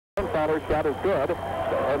Fowler's shot is good.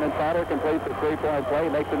 Herman Fowler completes the three-point play,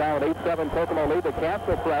 makes it now an 8-7 Kokomo lead. The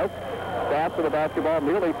cancel press. Pass to the basketball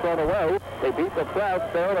nearly thrown away. They beat the press.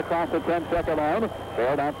 Barrett across the 10-second line.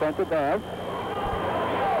 Barrett out front to pass.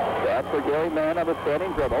 That's for Gary Mann on the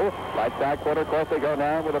standing dribble. Right side quarter court they go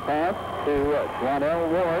now with a pass to Dwannell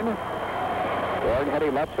Warren. Warren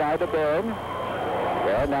heading left side to Barron.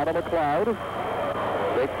 Barron now to McLeod.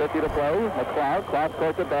 6:50 to play. McLeod cross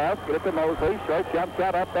court to Bass. Get it to Mosley. Short jump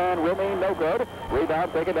shot up and Wilming, no good.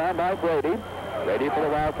 Rebound taken down by Brady. Brady for the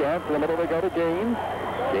Wildcats. In the middle they go to James.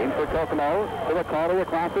 James for Kokomo. To McCauley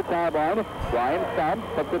across the sideline. Ryan Stump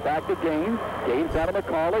puts it back to James. James out of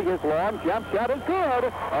McCauley. His long jump shot is good.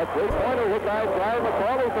 A three-pointer hit by Brian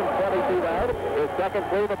McCauley from 20 feet out. His second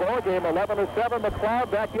three of the ball game. 11-7.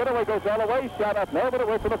 McLeod back the other way. Goes all the way. Shot up. No, but it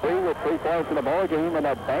went to the three with 3 points in the ball game. And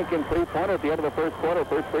a banking three-pointer at the end of the first quarter.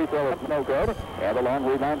 First free throw is no good. And a long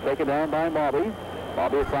rebound taken down by Maubie.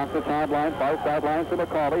 Maubie across the sideline. Far sideline to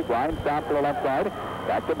McCauley. Brian stops to the left side.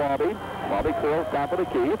 Back to Maubie. Maubie curls top of the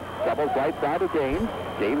key. Doubles right side to James.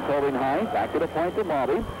 James holding high. Back to the point to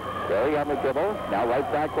Maubie. Barry on the dribble. Now right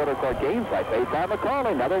side quarter court. James right baseline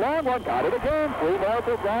McCauley. Another long one. Got it again. 3 more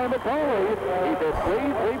for Brian McCauley. He did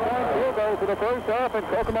 3-point field goals in the first half, and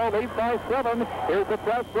Kokomo leads by 7. Here's the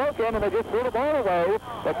press broken, and they just threw the ball away.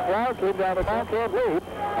 The crowd came down the Wildcat lead.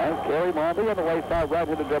 And Kerry Maubie on the right side right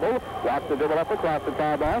with the dribble. Walks the dribble up across the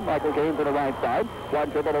sideline. Michael Gaines on the right side. One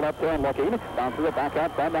dribble to left hand looking. Bounces it back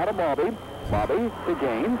out front now to Maubie. Maubie to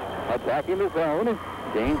Gaines. Attacking the zone.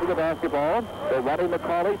 James with the basketball. They're running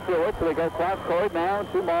McCauley through it, so they go cross court now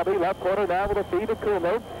to Maubie. Left quarter now with a feed to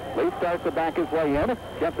Coomer. Lee starts to back his way in.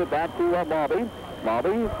 Gets it back to Maubie.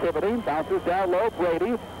 Maubie pivoting, bounces down low.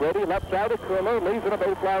 Brady. Brady left side to Coomer. Leaves in a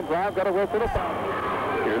baseline drive. Got a whistle to foul.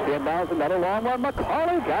 Here's the inbounds, another long one.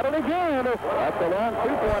 McCauley got it again. That's a long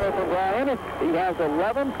two-pointer for Brian. He has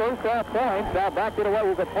 11 first-half points. Now back it away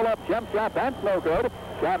with a pull-up jump shot. That's no good.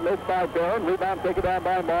 Shot missed by Barron. Rebound taken down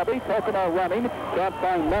by Maubie. Kokomo running. Shot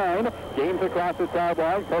by 9. James across the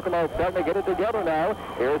sideline. Kokomo starting to get it together now.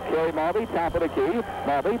 Here's Kerry Maubie, top of the key.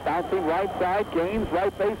 Maubie bouncing right side. James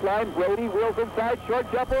right baseline. Brady wheels inside. Short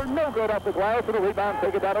jumper. No good off the glass. And a rebound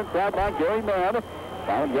taken down on sideline. Gary Mann.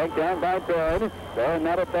 Found yanked down by Barron. Barron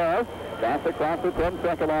not a pass. Pass across the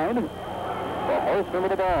 10-second line. The Horsemen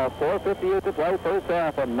with the ball. 4:58 to play first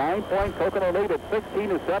half. A 9-point Kokomo lead at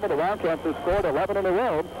 16-7. The Wildcats have scored 11 in a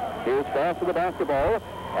row. Here's Bass with the basketball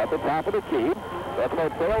at the top of the key. Kokomo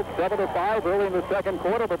trailed 7-5 early in the second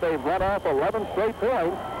quarter, but they've run off 11 straight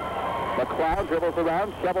points. McLeod dribbles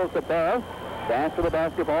around, shovels to Bass. Bass to the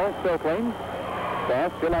basketball, circling.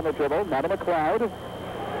 Bass still on the dribble. Now to McLeod.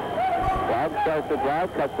 McLeod starts to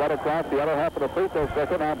drive, cuts right across the other half of the free throw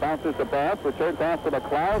circle. Now bounces to Bass, return pass to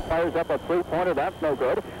McLeod, fires up a three-pointer. That's no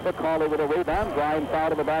good. McCauley with a rebound. Brian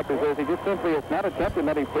fouled in the back as he just simply is not attempting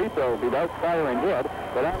many free throws. He does fire and hit,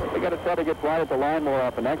 but they got to try to get right at the line more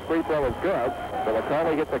often. Next free throw is good. So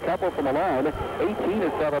McCauley gets a couple from the line.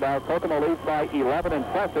 18-7 out. Kokomo leads by 11 and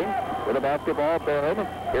pressing. With the basketball, Barron.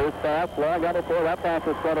 Here's Bass. Long on the floor. That pass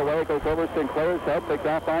is thrown away. Goes over Sinclair's head. Picked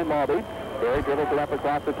off by Maubie. Barry dribbles it up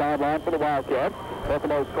across the timeline for the Wildcats.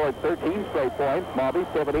 Kokomo scored 13 straight points. Maubie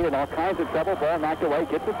pivoting in all kinds of trouble. Ball knocked away.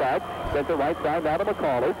 Gets it back. Sends it right side down to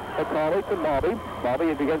McCauley. McCauley to Maubie.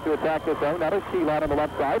 Maubie begins to attack the zone. Now to Sheelan on the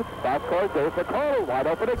left side. Back court goes McCauley. Wide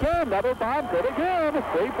open again. Another bomb. Good again.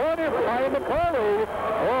 Three-pointer for Brian McCauley.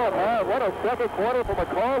 Oh, man. What a second quarter for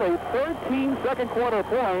McCauley. 13 second quarter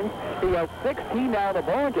points. He has 16 now in the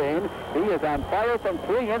ball game. He is on fire from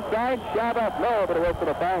 3 inside. Shot up low, but it was for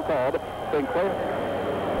the foul called. Sinclair.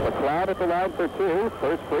 McLeod at the line for 2.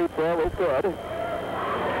 First free throw is good.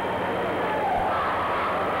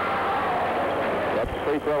 Next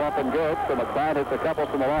free throw up and good. So McLeod hits a couple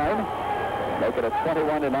from the line. Make it a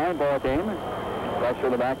 21-9 ball game. Pressure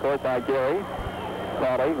in the backcourt by Gary.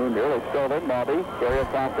 McCauley, who nearly stole it. Maubie. Gary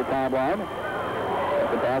across the timeline.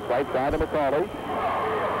 The pass right side of McCauley.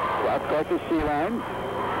 Cross court to Sheeline.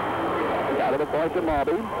 Out of the point to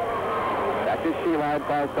Maubie. Back to Sheeline,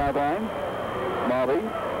 far sideline. Maubie.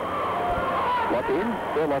 Looking,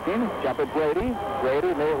 still looking. Jump at Brady.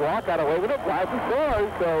 Brady may walk, got away with it. Drives and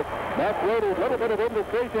scores. So Matt Brady's little bit of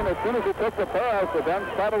indecision as soon as he took the pass, but then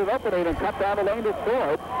started it opening and cut down the lane to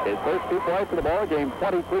score. His first 2 points of the ball game,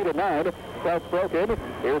 23-9. Press broken.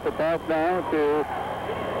 Here's the pass now to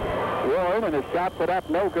Warren, and his shot put up,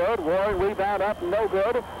 no good. Warren rebound up, no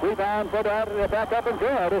good. Rebound put out and back up and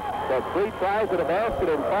good. So 3 tries at the basket,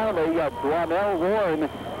 and finally Dwannell Warren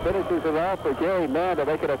finishes it off for Gary Mann to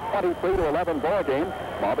make it a 23-11 ball game.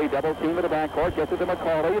 Malby double team in the backcourt. Gets it to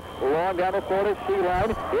McCauley. Long down the floor to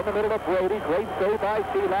Sheeline. In the middle of Brady. Great save by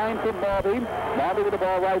Sheeline to Malby. Malby with the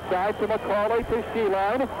ball right side to McCauley to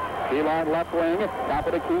Sheeline. Sheeline left wing. Top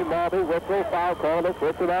of the key. Malby whistle. Foul call. Let's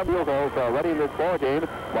switch around field goals already in this ball game.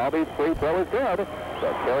 Malby's free throw is good.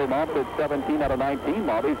 So Kerry Malby at 17 out of 19.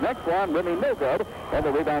 Malby's next one really no good. And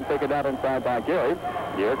the rebound taken out inside by Gary.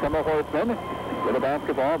 Here come the Horsemen. With the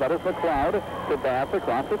basketball, that is McLeod to Bass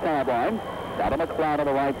across the timeline. Down to McLeod on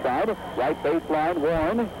the right side. Right baseline,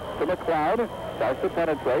 Warren to McLeod. Starts to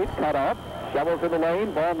penetrate, cut off. Shovels in the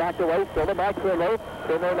lane, ball knocked away, still to Mike Crimler.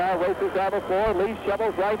 Crimler now races down the floor. Lee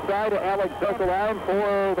shovels right side to Alex does the line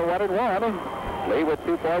for the 1-and-1. Lee with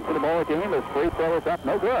 2 points in the ball game. His free throw is up,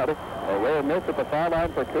 no good. A rare miss at the foul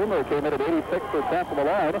line for Crimler. Came in at 86% from the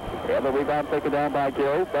line. And the rebound taken down by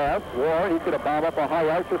Gary. Bass, War, he's going to bomb up a high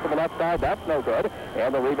archer from the left side. That's no good.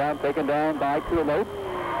 And the rebound taken down by Crimler.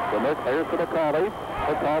 Crimler clears to McCauley.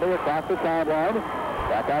 McCauley across the timeline.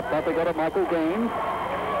 Back out front to go to Michael Gaines.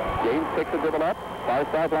 Gaines picks the dribble up. Far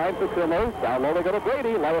sideline for Crimler. Down low they go to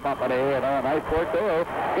Brady. Layup up and in. Oh, nice work there.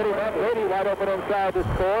 Getting that Brady wide open inside to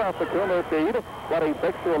score off the Crimler feed.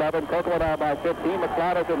 26-11. Kokomo now by 15.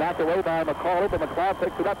 McLeod is knocked away by McCauley, but McLeod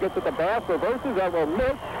picks it up, gets it to Bass, reverses, and will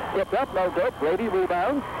miss. Gets up, no good. Brady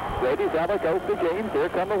rebounds. Brady's out, goes to Gaines. Here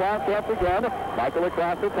come the Wildcats again. Michael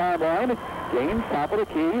across the timeline. Gaines, top of the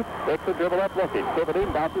key, picks the dribble up, looking.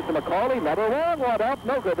 Pivoting, bounces to McCauley, another long one up,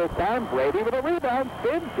 no good this time. Brady with a rebound,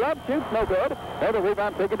 spins, jump, shoots, no good. And the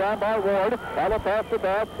rebound taken down by Ward. Allen pass to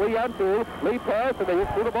Bass, 3-on-2. Lee pass, and they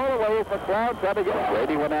just threw the ball away. McLeod trying to get.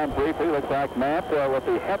 Brady went on briefly. Looks like Matt with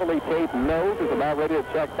the heavily taped nose is about ready to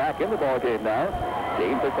check back in the ball game now.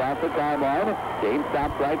 Gaines across the timeline. Gaines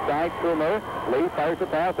stops right side, Crimler. Lee fires the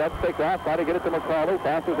pass, that's picked off, trying to get it to McCauley.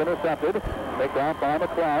 Pass is intercepted. Picked off by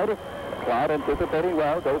McLeod. McLeod anticipating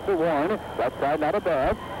well, goes to Warren. Left side now to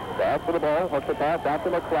Bass. Bass for the ball, hooks the pass out to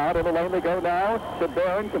McLeod. In the lane they go now to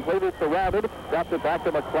Barron, completely surrounded. Drops it back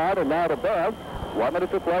to McLeod and now to Bass. 1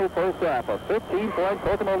 minute to play, first half. A 15-point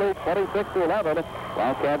Kokomo lead, 26-11.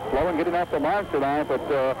 Wildcats slow and getting off the mark tonight, but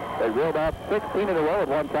they reeled out 16 in a row at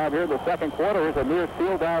one time here in the second quarter. Here's a near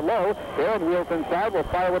steal down low. Aaron wheels inside, will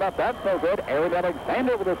fire it up. That's no good. Aaron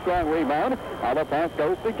Alexander with a strong rebound. Now the pass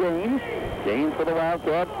goes to Gaines. Gaines for the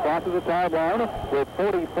Wildcats, crosses the timeline with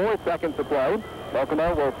 44 seconds to play.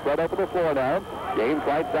 Kokomo will spread over the floor now. Gaines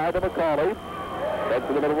right side to McCauley. Head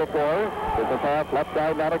to the middle of the floor. There's a pass left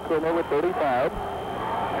side now to Crimler with 35.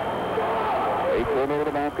 Crimler with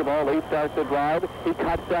the basketball. Lee starts to drive. He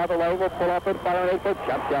cuts down the lane. Will pull up and fire an 8-foot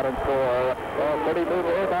jump shot and score. Pretty move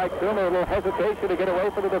here by Crimler. A little hesitation to get away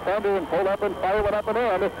from the defender and pull up and fire one up and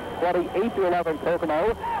in. 28-11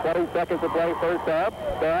 Kokomo. 20 seconds to play first half.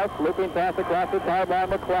 Bass looping pass across the timeline.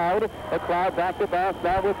 McLeod. McLeod back to Bass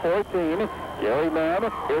now with 14. Gary Mann,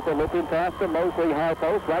 here's a looping pass to Mosley, high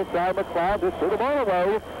post, right side McLeod, just threw the ball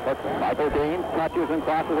away. But Michael Gaines touches and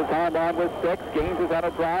crosses the timeline with 6. Gaines is on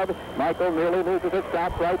a drive. Michael nearly loses it,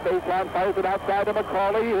 stops right baseline, fires it outside to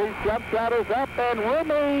McCauley. His jump shot is up and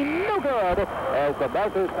remain no good as the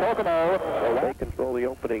Buzzers Kokomo. They control the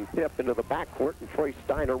opening tip into the backcourt, and Troy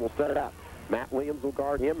Steiner will set it up. Matt Williams will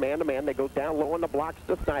guard him man-to-man. They go down low on the blocks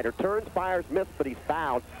to Snyder. Turns, fires, missed, but he's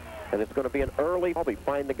fouled. And it's going to be an early. Probably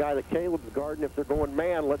find the guy that Caleb's guarding. If they're going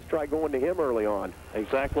man, let's try going to him early on.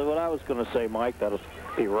 Exactly what I was going to say, Mike. That'll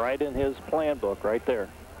be right in his plan book right there.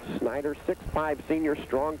 Snyder, 6'5", senior,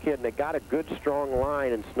 strong kid, and they got a good, strong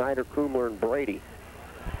line in Snyder, Kumler, and Brady.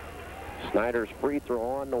 Snyder's free throw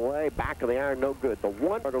on the way. Back of the iron, no good. The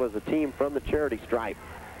one is a team from the charity stripe.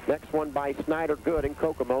 Next one by Snyder, good, and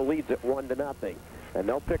Kokomo leads it 1-0. And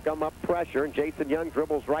they'll pick them up pressure, and Jason Young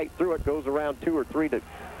dribbles right through it, goes around 2 or 3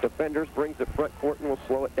 defenders, brings it front court, and will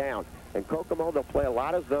slow it down. And Kokomo, they'll play a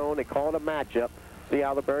lot of zone. They call it a matchup. See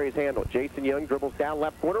how the Berries handle it. Jason Young dribbles down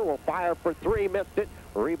left corner, will fire for 3, missed it.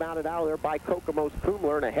 Rebounded out of there by Kokomo's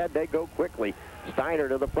Kumler, and ahead they go quickly. Steiner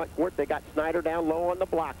to the front court. They got Snyder down low on the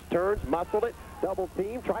blocks. Turns, muscled it, double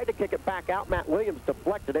team, tried to kick it back out. Matt Williams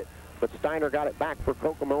deflected it, but Steiner got it back for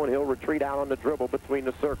Kokomo, and he'll retreat out on the dribble between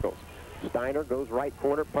the circles. Steiner goes right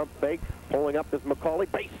corner, pump fake, pulling up is McCauley.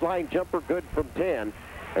 Baseline jumper good from 10.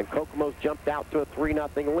 And Kokomo's jumped out to a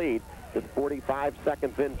 3-0 lead. Just 45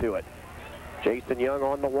 seconds into it. Jason Young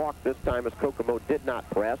on the walk this time as Kokomo did not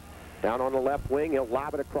press. Down on the left wing, he'll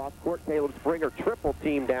lob it across court. Caleb Springer triple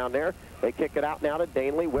team down there. They kick it out now to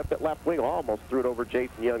Danley. Whip it left wing, almost threw it over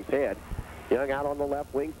Jason Young's head. Young out on the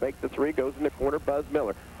left wing, fakes the 3, goes in the corner, Buzz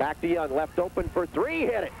Miller. Back to Young, left open for 3,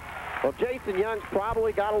 hit it. Well, Jason Young's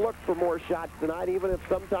probably got to look for more shots tonight, even if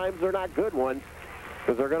sometimes they're not good ones,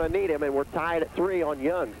 because they're going to need him, and we're tied at 3 on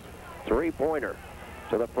Young's three-pointer.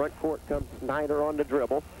 To the front court comes Snyder on the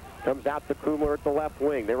dribble. Comes out to Kumler at the left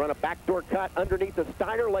wing. They run a backdoor cut underneath the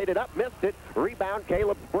Steiner, laid it up, missed it. Rebound,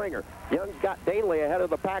 Caleb Springer. Young's got Daly ahead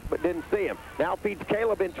of the pack, but didn't see him. Now feeds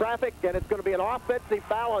Caleb in traffic, and it's going to be an offensive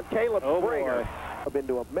foul on Caleb Springer. Boy.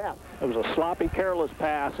 Into a mess. It was a sloppy, careless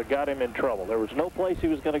pass that got him in trouble. There was no place he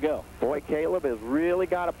was going to go. Boy, Caleb has really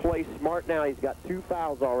got to play smart now. He's got 2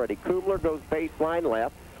 fouls already. Kumler goes baseline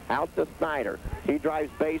left, out to Snyder. He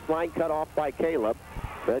drives baseline, cut off by Caleb.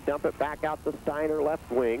 They dump it back out to Steiner,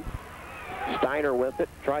 left wing. Steiner with it,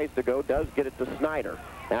 tries to go, does get it to Snyder.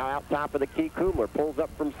 Now out top of the key, Kumler pulls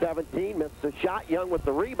up from 17, missed the shot. Young with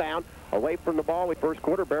the rebound, away from the ball. First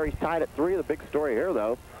quarter, Barry's tied at 3. The big story here,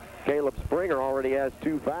 though, Caleb Springer already has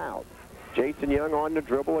 2 fouls. Jason Young on the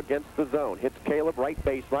dribble against the zone. Hits Caleb right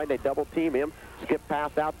baseline. They double team him. Skip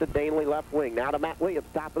pass out to Danley, left wing. Now to Matt Williams,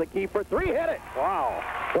 top of the key for 3. Hit it! Wow.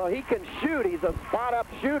 Well, he can shoot. He's a spot-up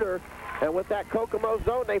shooter. And with that Kokomo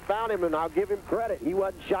zone, they found him, and I'll give him credit. He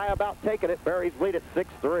wasn't shy about taking it. Barry's lead at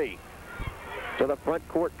 6-3. To the front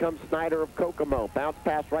court comes Snyder of Kokomo. Bounce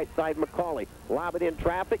pass right side McCauley. Lob it in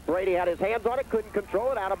traffic. Brady had his hands on it, couldn't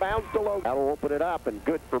control it. Out of bounds to Logan. That'll open it up, and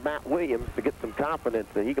good for Matt Williams to get some confidence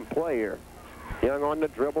that he can play here. Young on the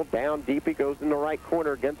dribble, down deep. He goes in the right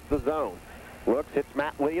corner against the zone. Looks, hits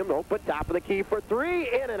Matt Williams, open, top of the key for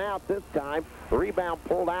 3. In and out this time. Rebound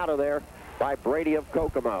pulled out of there by Brady of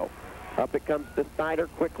Kokomo. Up it comes to Snyder,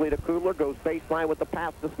 quickly to Kumler, goes baseline with the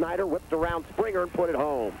pass to Snyder, whipped around Springer and put it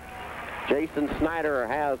home. Jason Snyder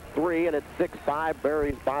has 3, and it's 6-5,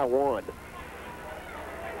 Barry's by 1.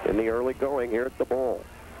 In the early going here at the bowl.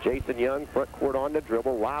 Jason Young, front court on the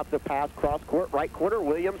dribble, lobs the pass, cross court, right corner,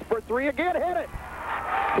 Williams for 3 again, hit it!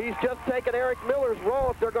 He's just taken Eric Miller's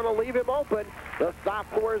role if they're going to leave him open. The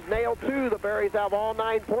sophomores nail 2. The Berries have all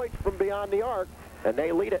 9 points from beyond the arc, and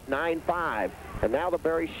they lead at 9-5. And now the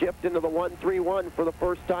Berries shift into the 1-3-1 for the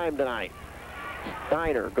first time tonight.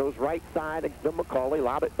 Steiner goes right side to McCauley,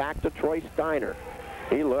 lob it back to Troy Steiner.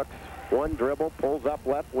 He looks, one dribble, pulls up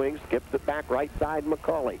left wing, skips it back right side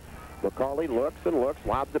McCauley. McCauley looks and looks,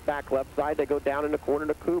 lobs it back left side. They go down in the corner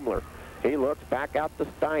to Kumler. He looks back out to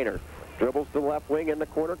Steiner. Dribbles to the left wing in the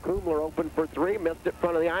corner. Kumler open for 3, missed it in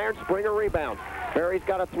front of the iron. Springer rebounds. Barry's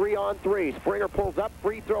got a 3-on-3. Springer pulls up,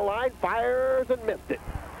 free throw line, fires and missed it.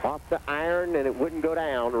 Off the iron, and it wouldn't go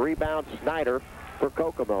down. Rebound Snyder for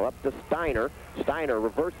Kokomo. Up to Steiner. Steiner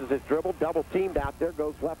reverses his dribble, double teamed out there,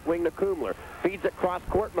 goes left wing to Kumler. Feeds it cross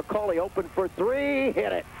court. McCauley open for 3,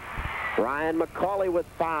 hit it. Ryan McCauley with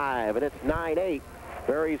 5, and it's 9-8.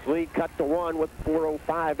 Barry's lead cut to 1 with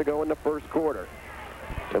 4:05 to go in the first quarter.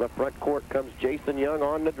 To the front court comes Jason Young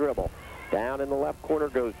on the dribble. Down in the left corner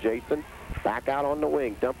goes Jason. Back out on the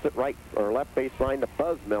wing. Dumps it right or left baseline to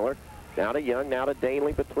Buzz Miller. Now to Young, now to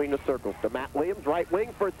Danley between the circles. To Matt Williams, right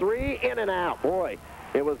wing for 3, in and out. Boy,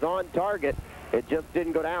 it was on target. It just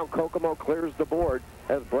didn't go down. Kokomo clears the board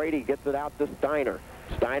as Brady gets it out to Steiner.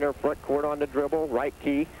 Steiner front court on the dribble, right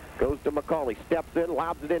key. Goes to McCauley, steps in,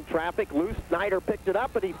 lobs it in traffic. Loose, Snyder picked it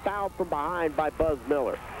up, and he's fouled from behind by Buzz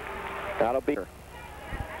Miller. That'll be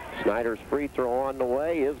Snyder's free throw on the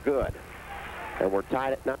way is good. And we're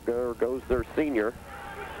tied at 9. There goes their senior,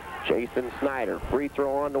 Jason Snyder. Free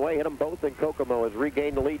throw on the way. Hit them both, and Kokomo has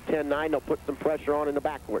regained the lead 10-9. They'll put some pressure on in the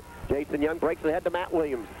backcourt. Jason Young breaks ahead to Matt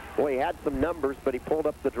Williams. Boy, he had some numbers, but he pulled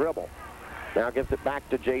up the dribble. Now gives it back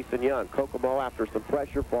to Jason Young. Kokomo, after some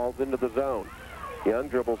pressure, falls into the zone. Young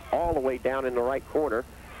dribbles all the way down in the right corner.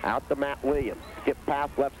 Out to Matt Williams. Skip pass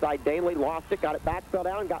left side. Danley lost it, got it back, fell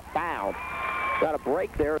down, and got fouled. Got a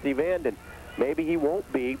break there at the end, and maybe he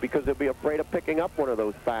won't be because he'll be afraid of picking up one of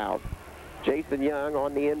those fouls. Jason Young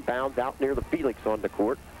on the inbounds out near the Felix on the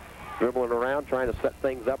court. Dribbling around, trying to set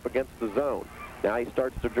things up against the zone. Now he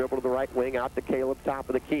starts to dribble to the right wing, out to Caleb, top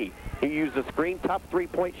of the key. He used a screen, tough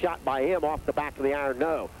three-point shot by him off the back of the iron.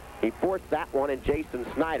 No. He forced that one, and Jason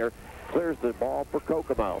Snyder clears the ball for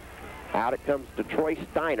Kokomo. Out it comes to Troy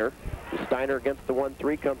Steiner. Steiner against the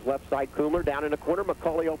 1-3, comes left side Kumler. Down in the corner,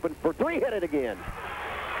 McCauley open for 3, hit it again.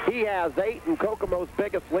 He has 8, and Kokomo's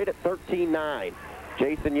biggest lead at 13-9.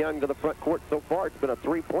 Jason Young to the front court so far. It's been a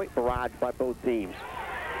 3-point barrage by both teams.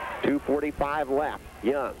 2:45 left.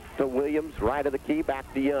 Young to Williams, right of the key,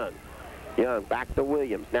 back to Young. Young back to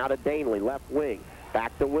Williams. Now to Danley, left wing.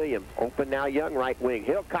 Back to Williams. Open now Young, right wing.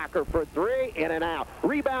 Hillcocker for 3, in and out.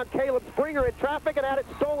 Rebound, Caleb Springer in traffic, and had it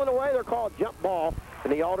stolen away. They're called jump ball,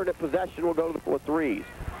 and the alternate possession will go to the 3s.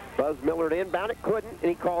 Buzz Miller to inbound it, couldn't, and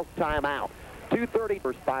he calls timeout. 2:30,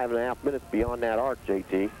 first 5.5 minutes beyond that arc,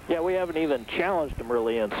 JT. Yeah, we haven't even challenged him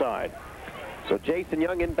really inside. So Jason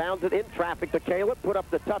Young inbounds it in traffic to Caleb, put up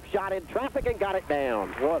the tough shot in traffic and got it down.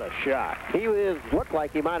 What a shot. He looked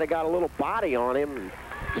like he might have got a little body on him and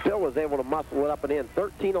still was able to muscle it up and in.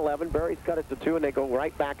 13-11, Berry's cut it to 2, and they go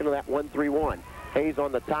right back into that 1-3-1. Hayes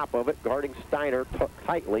on the top of it, guarding Steiner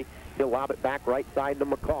tightly. He'll lob it back right side to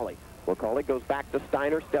McCauley. McCauley goes back to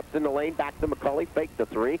Steiner, steps in the lane, back to McCauley, fakes the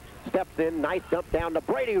 3, steps in, nice dump down to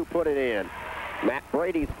Brady, who put it in. Matt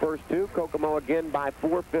Brady's first 2, Kokomo again by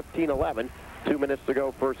 4, 15-11. 2 minutes to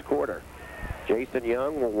go, first quarter. Jason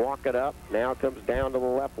Young will walk it up. Now comes down to the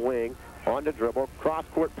left wing. On the dribble.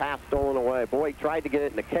 Cross-court pass stolen away. Boy, he tried to get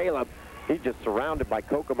it into Caleb. He's just surrounded by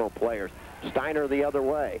Kokomo players. Steiner the other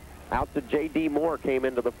way. Out to J.D. Moore, came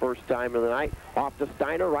into the first time of the night. Off to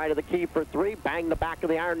Steiner, right of the key for 3. Bang the back of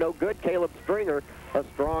the iron, no good. Caleb Stringer, a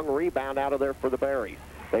strong rebound out of there for the Berries.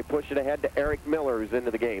 They push it ahead to Eric Miller, who's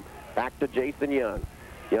into the game. Back to Jason Young.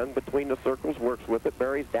 Young between the circles, works with it.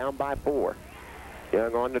 Berries down by 4.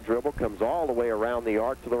 Young on the dribble, comes all the way around the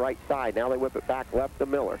arc to the right side. Now they whip it back left to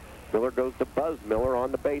Miller. Miller goes to Buzz Miller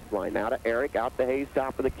on the baseline. Now to Eric, out to Hayes,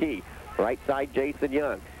 top of the key. Right side, Jason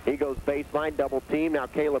Young. He goes baseline, double team. Now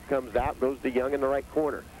Caleb comes out, goes to Young in the right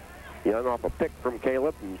corner. Young off a pick from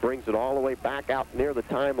Caleb and brings it all the way back out near the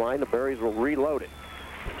timeline. The Berries will reload it.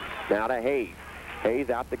 Now to Hayes. Hayes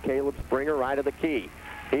out to Caleb Springer, right of the key.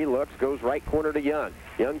 He looks, goes right corner to Young.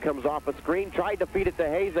 Young comes off a screen, tried to feed it to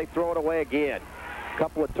Hayes. They throw it away again.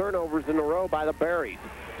 Couple of turnovers in a row by the Berries.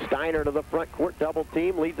 Steiner to the front court, double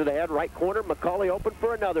team, leads it ahead, right corner. McCauley open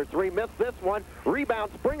for another 3, missed this one. Rebound,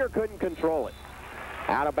 Springer couldn't control it.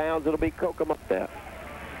 Out of bounds, it'll be Kokomo.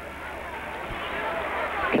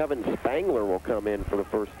 Kevin Spangler will come in for the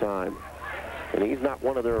first time. And he's not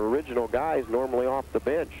one of their original guys, normally off the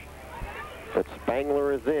bench. But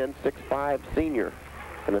Spangler is in, 6'5" senior.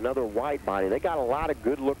 And another wide body. They got a lot of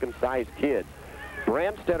good-looking sized kids.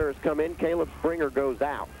 Bramstetter has come in. Caleb Springer goes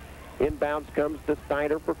out. Inbounds comes to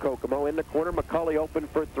Steiner for Kokomo. In the corner, McCauley open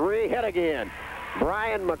for 3. Hit again.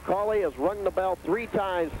 Brian McCauley has rung the bell 3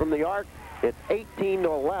 times from the arc. It's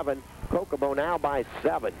 18-11. Kokomo now by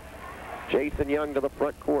 7. Jason Young to the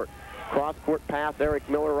front court. Cross-court pass, Eric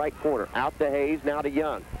Miller, right corner. Out to Hayes, now to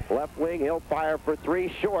Young. Left wing, he'll fire for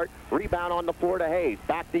 3, short. Rebound on the floor to Hayes.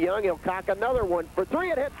 Back to Young, he'll cock another one for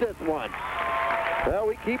 3. It hits this one. Well,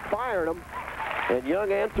 we keep firing them. And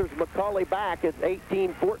Young answers McCauley back. It's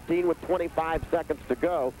 18-14 with 25 seconds to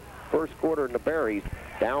go. First quarter in the Berries,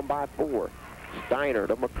 down by 4. Steiner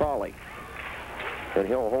to McCauley. And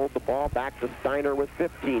he'll hold the ball back to Steiner with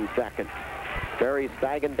 15 seconds. Berries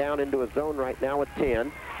sagging down into a zone right now with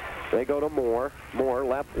 10. They go to Moore. Moore,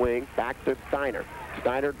 left wing, back to Steiner.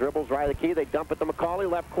 Steiner dribbles right of the key. They dump it to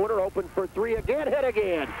McCauley. Left corner, open for 3 again. Hit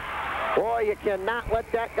again. Boy, you cannot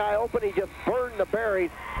let that guy open. He just burned the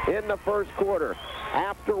Berries in the first quarter.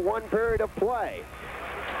 After 1 period of play,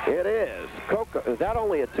 it is. Is that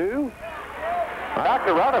only a 2? Knocked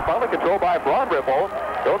around and finally controlled by Broad Ripple.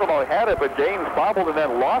 Kokomo had it, but Gaines bobbled and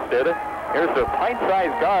then lost it. Here's the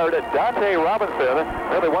pint-sized guard, Dante Robinson.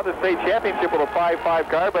 They won the state championship with a 5'5"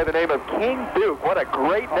 guard by the name of King Duke. What a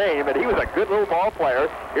great name, and he was a good little ball player.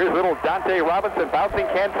 Here's little Dante Robinson bouncing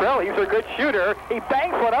Cantrell. He's a good shooter. He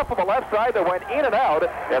banks one up from the left side that went in and out,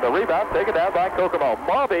 and the rebound taken down by Kokomo.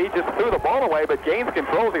 Mobby just threw the ball away, but Gaines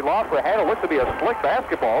controls. He lost the handle. Looks to be a slick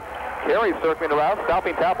basketball. Carey circling around,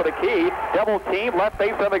 stopping top of the key. Double team, left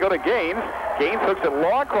base, then they go to Gaines. Gaines hooks it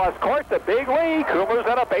long cross court to Big Lee. Coomer's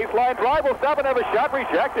at a baseline drive. Will stop and have a shot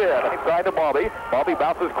rejected. Inside to Bobby. Bobby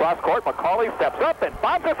bounces cross court. McCauley steps up and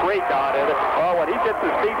bombs a 3. Got it. Oh, when he gets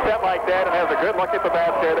his feet set like that and has a good look at the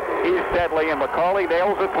basket, he's deadly. And McCauley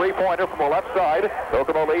nails a 3-pointer from the left side.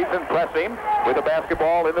 Kokomo leads in pressing with the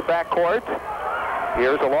basketball in the backcourt.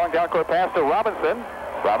 Here's a long down court pass to Robinson.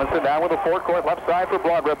 Robinson down with the forecourt left side for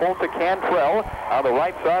Broad Ripple to Cantrell. On the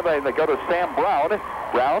right side, they go to Sam Brown.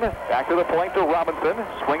 Brown back to the point to Robinson.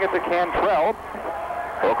 Swing it to Cantrell.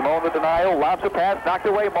 Kokomo in the denial. Lobs a pass. Knocked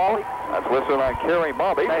away Molly. That's whistle on Carey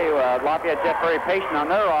Mobby. Hey, Lafayette just very patient on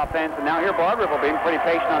their offense, and now here Broad Ripple being pretty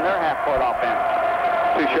patient on their half-court offense.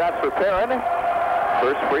 2 shots for Perrin.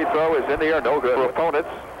 First free throw is in the air. No good for opponents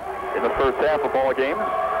in the first half of ball games.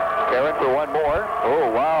 Perrin for 1 more.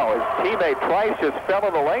 Oh, wow. His teammate Price just fell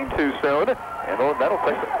in the lane too soon. And that'll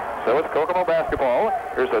take it. So it's Kokomo basketball.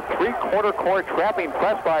 There's a 3-quarter court trapping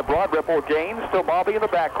press by Broad Ripple. Gaines to Bobby in the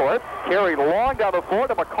backcourt. Carried long down the floor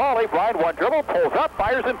to McCauley. Brian 1 dribble, pulls up,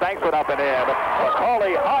 fires and banks it up and in.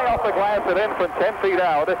 McCauley high off the glass and in from 10 feet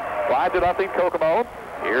out. 5-0 Kokomo.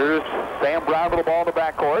 Here's Sam Brown with the ball in the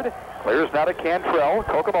backcourt. Clears now to Cantrell.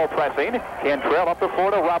 Kokomo pressing. Cantrell up the floor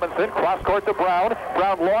to Robinson. Cross court to Brown.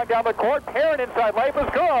 Brown long down the court. Perrin inside. Life is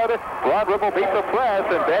good. Broad Ripple beat the press,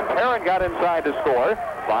 and Ben Perrin got inside to score.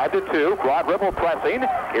 5-2. Broad Ripple pressing.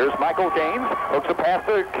 Here's Michael Gaines. Hooks a pass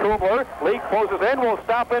to Kumler. Lee closes in. Will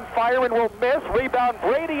stop and fire and will miss. Rebound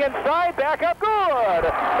Brady inside. Back up. Good.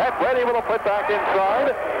 That's Brady with a put back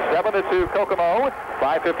inside. 7-2 Kokomo.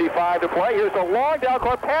 5:55 to play. Here's a long down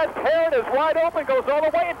court pass. Perrin is wide open. Goes all the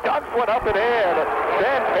way and dunks one up and in.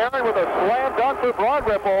 Ben Perrin with a slam dunk for Broad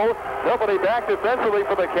Ripple. Nobody back defensively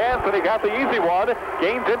for the Cats, and he got the easy one.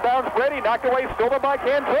 Gaines inbounds Brady. Knocked away. Stolen by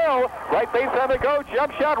Cantrell. Right base on the go.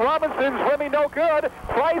 Jump shot. Robinson's rimming no good.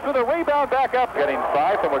 Price with a rebound back up. Getting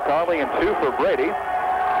 5 for McCauley and 2 for Brady.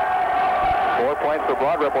 4 points for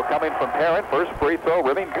Broad Ripple coming from Perrin. First free throw,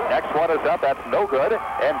 rimming good. Next one is up. That's no good.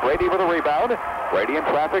 And Brady with a rebound. Brady in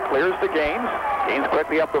traffic, clears to Gaines. Gaines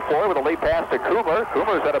quickly up the floor with a lead pass to Kumler.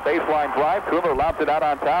 Kumler's at a baseline drive. Kumler lobs it out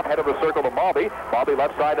on top, head of the circle to Malby. Malby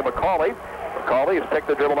left side to McCauley. McCauley has picked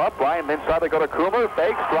the dribble up. Bryan inside, they go to Kumler.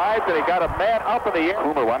 Fakes, drives, and he got a man up in the air.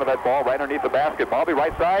 Kumler wanted that ball right underneath the basket. Malby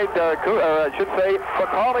right side, I should say,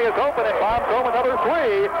 McCauley is open and bombs home another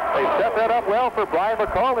three. They set that up well for Brian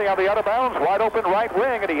McCauley on the out of bounds, wide open right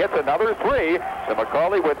wing, and he hits another three. So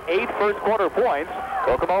McCauley with 8 first quarter points.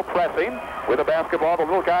 Kokomo pressing with a basketball. The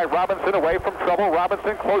little guy Robinson away from trouble.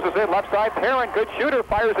 Robinson closes in left side. Perrin, good shooter,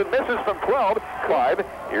 fires and misses from 12. Clive,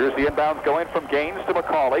 here's the inbounds going from Gaines to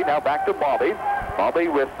McCauley. Now back to Malby. Malby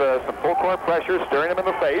with some full court pressure, staring him in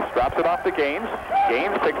the face. Drops it off to Gaines.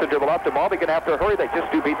 Gaines picks the dribble up to Malby. Gonna have to hurry. They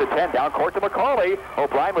just do beat the 10. Down court to McCauley.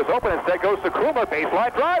 O'Brien was open. Instead goes to Kumler.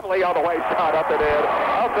 Baseline drive. Lee all the way. Shot up and in.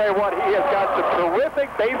 I'll tell you what, he has got some terrific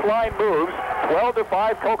baseline moves.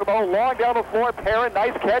 12-5 Kokomo. Long down the floor. Perrin,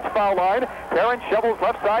 nice catch, foul line. Perrin shovels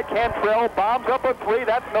left side. Cantrell bombs up a three.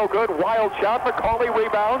 That's no good. Wild shot. McCauley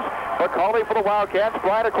rebounds. McCauley for the Wildcats.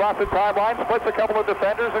 Bryant across the timeline. Splits a couple of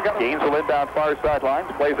defenders. And Gaines will inbound far sidelines.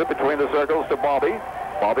 Plays it between the circles to Malby.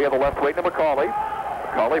 Malby on the left wing to McCauley.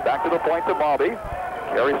 McCauley back to the point to Malby.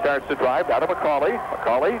 Carey starts to drive. Down to McCauley.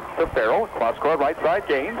 McCauley to Farrell. Cross court right side.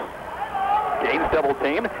 Gaines. Gaines double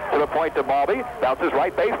team to the point to Malby. Bounces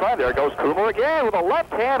right baseline. There goes Kumler again with a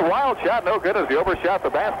left hand. Wild shot. No good as he overshot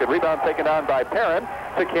the basket. Rebound taken on by Perrin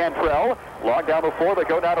to Cantrell. Long down the floor. They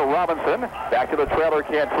go down to Robinson. Back to the trailer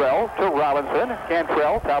Cantrell to Robinson.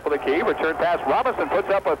 Cantrell, top of the key. Return pass. Robinson puts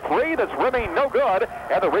up a three that's rimming no good.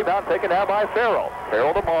 And the rebound taken down by Farrell.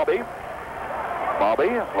 Farrell to Malby.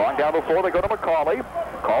 Malby, long down the floor, they go to McCauley.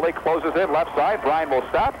 McCauley closes in left side. Bryan will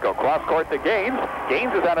stop, go cross court to Gaines.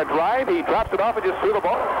 Gaines is on a drive. He drops it off and just threw the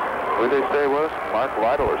ball. Who did they say was? Mark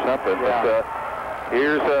Lytle or something. Yeah. But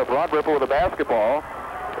here's Broad Ripple with a basketball.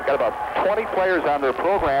 They've got about 20 players on their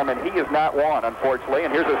program, and he is not one, unfortunately.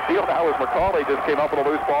 And here's a steal now as McCauley just came up with a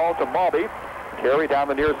loose ball to Malby. Carry down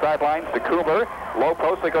the near sidelines to Kumler. Low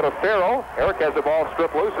post, they go to Farrell. Eric has the ball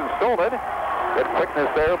stripped loose and stolen. Good quickness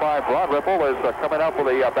there by Broad Ripple is coming up with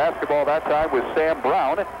a basketball that time with Sam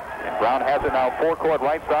Brown. And Brown has it now four-court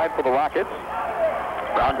right side for the Rockets.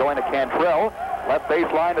 Brown going to Cantrell. Left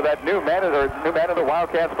baseline to that new man of the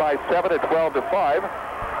Wildcats by 7 at 12-5.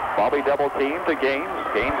 Bobby double team to Gaines.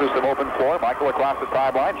 Gaines with some open floor. Michael across the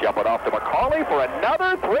timeline. Jumping off to McCauley for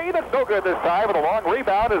another three that's no good this time. And a long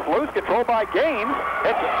rebound is loose, controlled by Gaines.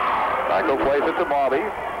 Michael plays it to Malby.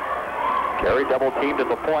 Carey double teamed at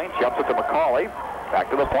the point. Jumps it to McCauley. Back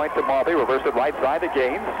to the point to Malby. Reverse it right side to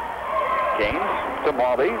Gaines. Gaines to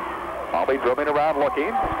Malby. Malby dribbling around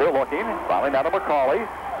looking. Still looking. Finally down to McCauley.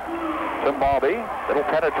 To Malby. Little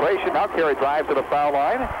penetration. Now Carey drives to the foul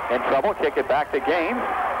line. In trouble. Kick it back to Gaines.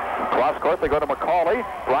 Cross court, they go to McCauley.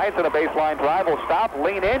 Bryant's in a baseline drive. Will stop,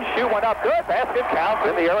 lean in, shoot one up. Good. Basket counts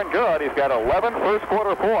in the air and good. He's got 11 first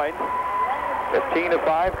quarter points.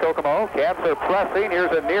 15-5 Kokomo. Cats are pressing.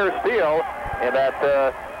 Here's a near steal. And that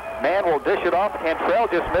man will dish it off. Cantrell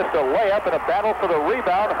just missed a layup in a battle for the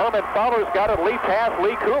rebound. Herman Fowler's got it. Lee pass.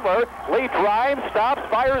 Lee Kumler. Lee drives, stops,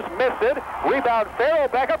 fires, missed it. Rebound Farrell.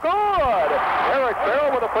 Back up. Good. Eric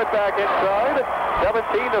Farrell with a putback inside.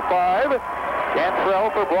 17-5.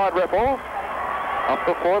 Cantrell for Broad Ripple. Up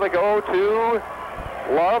before they go to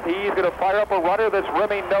Love. He's going to fire up a runner that's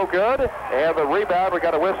rimming no good. And the rebound, we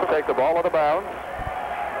got a whistle, take the ball out of bounds.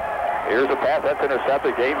 Here's a pass, that's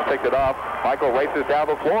intercepted. Gaines picked it up. Michael races down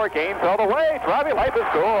the floor. Gaines all the way. Driving, life is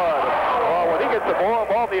good. Oh, when he gets the ball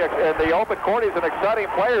in the open court, he's an exciting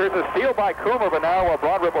player. Here's a steal by Kumler, but now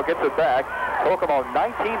Broad Ripple gets it back. Kokomo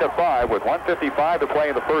 19-5 with 1:55 to play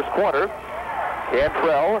in the first quarter.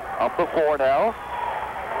 Cantrell up the floor now.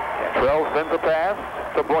 Cantrell sends a pass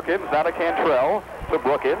to Brookins, not a Cantrell. To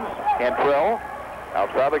Brookins. Cantrell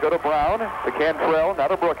Outside they go to Brown, to Cantrell, now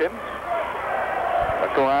to Brookins.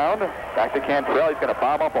 Look around, back to Cantrell. He's going to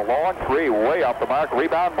bomb up a long three, way off the mark.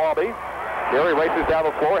 Rebound, Malby. Gary races down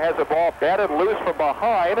the floor, has the ball batted loose from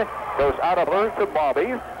behind. Goes out of her to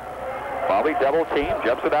Malby. Malby double team,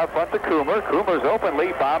 jumps it out front to Coomer. Coomer's open,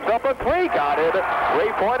 Lee bombs up a three, got it.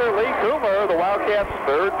 Three-pointer, Lee Coomer. The Wildcats'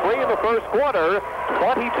 third three in the first quarter.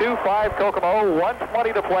 22-5 Kokomo,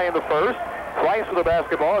 1:20 to play in the first. Twice with the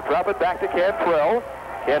basketball, drop it back to Cantrell.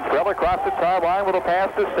 Cantrell across the timeline with a pass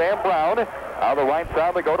to Sam Brown. On the right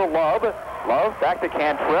side, they go to Love. Love back to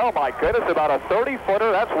Cantrell. My goodness, about a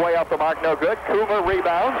 30-footer. That's way off the mark, no good. Coomer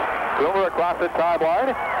rebounds. Coomer across the timeline.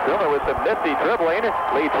 Coomer with some nifty dribbling.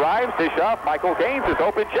 Lee drives, dish off. Michael Gaines is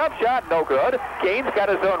open, jump shot, no good. Gaines got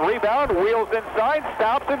his own rebound, wheels inside,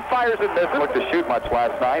 stops and fires and misses. Looked to shoot much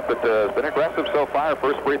last night, but has been aggressive so far.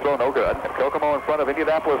 First free throw, no good. And Kokomo in front of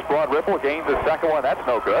Indianapolis Broad Ripple. Gaines his second one, that's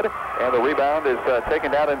no good. And the rebound is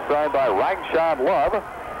taken down inside by Rangshawn Love.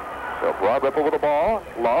 So Broad Ripple with the ball.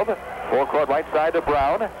 Love, full court right side to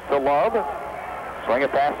Brown, to Love. Swing it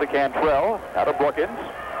past to Cantrell, out to Brookins.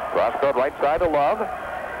 Cross court right side to Love.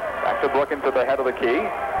 Back to Brookins at the head of the key.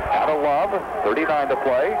 Out to Love, 39 to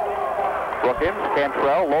play. Brookins,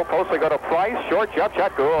 Cantrell, low post, they go to Price. Short jump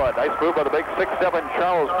shot, good. Nice move by the big 6'7"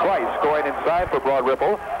 Charles Price, scoring inside for Broad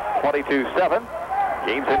Ripple. 22-7.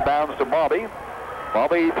 Gaines inbounds to Malby.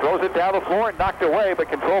 Malby throws it down the floor and knocked away, but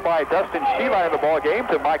controlled by Dustin Sheeline in the ball game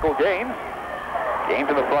to Michael Gaines. Gaines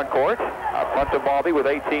in the front court. Out front to Malby with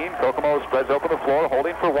 18. Kokomo spreads open the floor,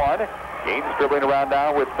 holding for one. Gaines dribbling around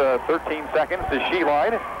now with 13 seconds to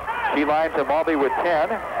Sheeline. Sheeline to Malby with 10.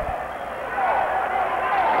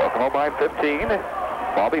 Kokomo by 15.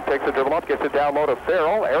 Malby picks the dribble up, gets it down low to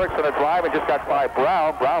Farrell. Erickson a drive and just got by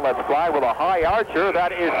Brown. Brown lets fly with a high archer.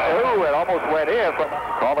 That is, oh, it almost went in.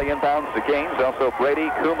 McCauley inbounds to Gaines. Also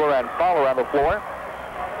Brady, Coomer, and Fowler on the floor.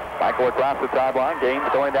 Michael across the timeline. Gaines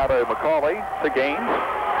going down to McCauley, to Gaines.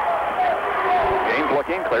 Gaines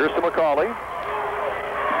looking, clears to McCauley.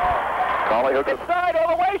 McCauley hooks inside all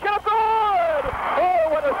the way, shot good!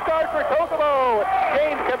 Oh, what a start for Kokomo!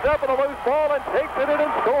 Gaines comes up with a loose ball and takes it in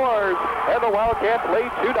and scores. And the Wildcats lead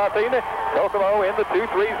 2-0. Kokomo in the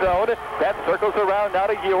 2-3 zone. That circles around now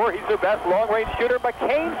to Ewer. He's the best long-range shooter.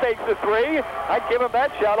 McCain fakes the three. I'd give him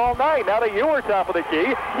that shot all night. Now to Ewer, top of the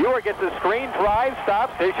key. Ewer gets a screen, drive,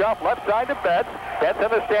 stops, dish off left side to Betts. Betts in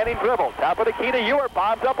the standing dribble. Top of the key to Ewer.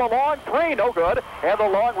 Bombs up a long three. No good. And the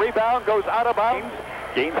long rebound goes out of bounds.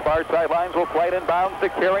 Gaines far sidelines will play it inbounds to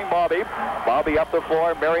carrying Malby. Malby up the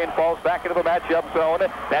floor. Marion falls back into the matchup zone.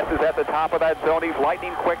 Betts is at the top of that zone. He's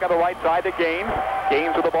lightning quick on the right side to Gaines.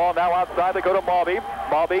 Gaines with the ball now outside. They go to Malby.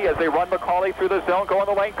 Malby as they run McCauley through the zone. Go in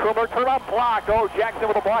the lane. Coomer turn up block. Oh, Jackson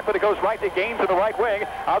with a block, but it goes right to Gaines in the right wing.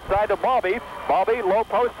 Outside to Malby. Malby low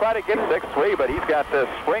post try to get 6-3, but he's got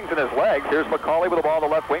springs in his legs. Here's McCauley with the ball on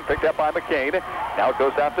the left wing, picked up by McCain. Now it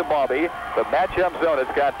goes out to Malby. The matchup zone.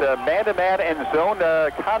 It's got man-to-man and zone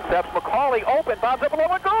concepts. McCauley open, bombs up a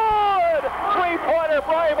little, good! Three-pointer,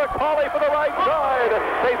 Brian McCauley for the right side.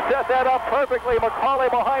 They set that up perfectly. McCauley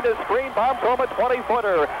behind his screen, bombs home a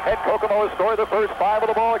 20-footer. And Kokomo has scored the first 5 of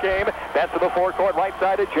the ball game. Betts to the forecourt, right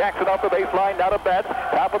side to Jackson off the baseline, now to Betts.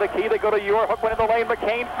 Top of the key, they go to Ewer. Hook went in the lane.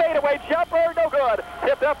 McCain, fadeaway jumper, no good.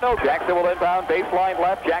 Tipped up, no. Jackson will inbound, baseline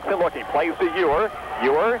left. Jackson looking, plays to Ewer.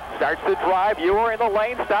 Ewer starts to drive. Ewer in the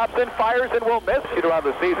lane, stops and fires and will miss. Shooter on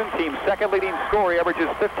the season, team's second leading scorer. He averages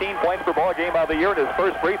 15 points per ball game of the year, and his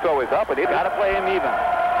first free throw is up, and he's got to play him even.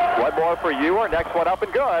 One more for Ewer, next one up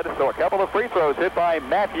and good. So a couple of free throws hit by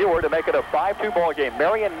Matt Ewer to make it a 5-2 ball game.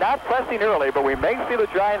 Marion not pressing early, but we may see the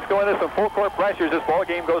Giants go into some full court pressures as ball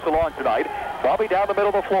game goes along tonight. Bobby down the middle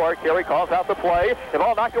of the floor. Carey calls out the play. The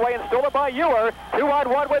ball knocked away and stolen by Ewer.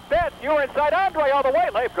 2-on-1 with Betts. Ewer inside Andre all the way.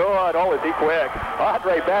 Late good. Oh, is he quick.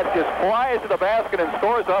 Andre Betts just flies to the basket and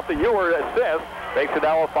scores off the Ewer assist. Makes it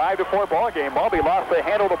now a 5-4 ball game. Malby lost the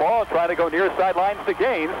handle of the ball, trying to go near sidelines to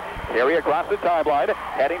Gaines. Carey across the timeline,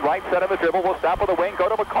 heading right side of the dribble. Will stop with the wing, go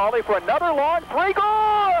to McCauley for another long three.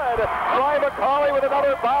 Good! Brian McCauley with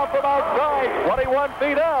another foul from outside. 21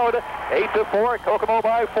 feet out. 8-4, Kokomo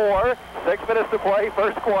by 4. 6 minutes to play,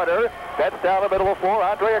 first quarter. Betts down the middle of the floor.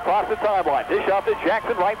 Andre across the timeline. Dish off to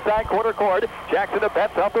Jackson, right side corner court. Jackson to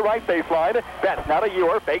Betts off the right baseline. Betts now to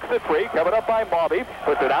Ewer, fakes the three, covered up by Malby.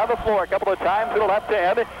 Puts it on the floor a couple of times to the left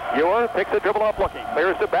end. Ewer picks the dribble up looking.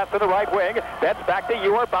 Clears to Betts in the right wing. Betts back to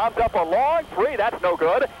Ewer, bombs up a long three. That's no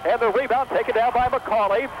good. And the rebound taken down by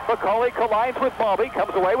McCauley. McCauley collides with Malby,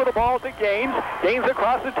 comes away with the ball to Gaines. Gaines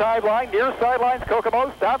across the timeline, near sidelines.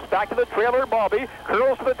 Kokomo stops back to the trailer. Malby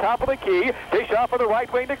curls to the top of the key. Dish off on the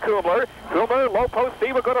right wing to Coomer. Coomer, low post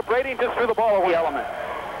feed will go to Brady and just threw the ball away. The element.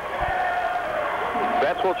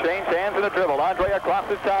 Betts will change hands in a dribble. Andre across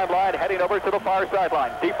the timeline, heading over to the far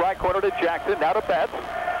sideline. Deep right corner to Jackson, now to Betts.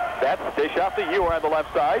 Betts dish off to Ewer on the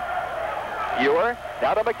left side. Ewer,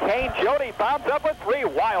 now to McCain. Jody bounds up a three.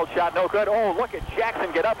 Wild shot, no good. Oh, look at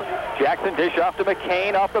Jackson get up. Jackson dish off to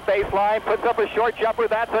McCain off the baseline. Puts up a short jumper.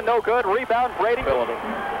 That's a no good. Rebound, Brady.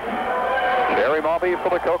 Barry Mulvey for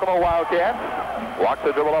the Kokomo Wildcats. Walks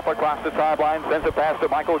the dribble up across the sideline. Sends it pass to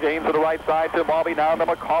Michael Gaines to the right side to Mulvey. Now to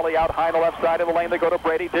McCauley out high on the left side of the lane. They go to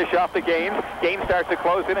Brady. Dish off to Gaines. Gaines starts to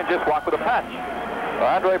close in and just walk with a punch.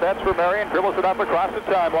 Andre Betts for Marion dribbles it up across the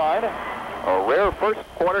timeline. A rare first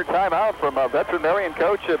quarter timeout from veteran Marion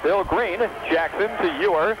coach Bill Green. Jackson to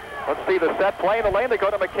Ewer. Let's see the set play in the lane. They go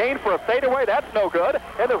to McCain for a fadeaway. That's no good.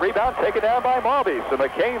 And the rebound taken down by Mulvey. So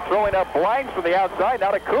McCain throwing up blanks from the outside.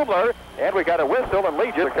 Now to Kumler. And we got a whistle and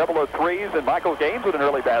Legion. A couple of threes and Michael Gaines with an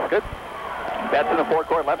early basket. Betts in the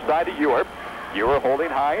forecourt left side to Ewer. Ewer holding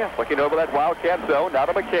high, looking over that Wildcat zone. Now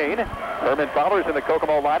to McCain. Herman Fowler's in the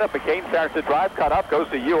Kokomo lineup. McCain starts to drive, cut up, goes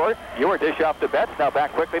to Ewer. Ewer dish off to Betts. Now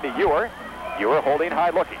back quickly to Ewer. Ewer holding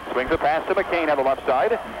high, looking. Swings a pass to McCain on the left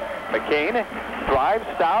side. McCain drives,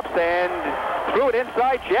 stops, and threw it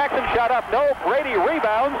inside. Jackson shot up, no. Brady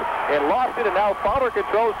rebounds and lost it, and now Fowler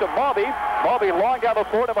controls to Mulvey. Mulvey long down the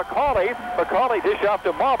floor to McCauley. McCauley dish off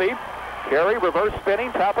to Mulvey. Carey reverse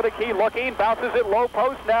spinning, top of the key, looking, bounces it low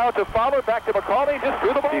post now to Fowler, back to McCauley, just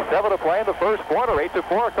threw the ball. 7 to play in the first quarter,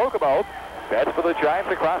 8-4 Kokomo. Betts for the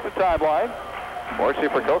Giants across the timeline. Fortunately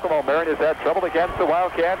for Kokomo, Marion has had trouble against the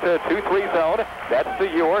Wildcats 2-3 zone. That's to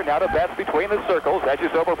Ewer, now to Betts between the circles,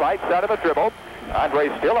 edges over right side of the dribble. Andre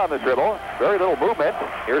still on the dribble, very little movement.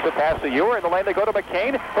 Here's a pass to Ewer, in the lane they go to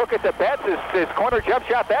McCain. Hook it to Betts, his corner jump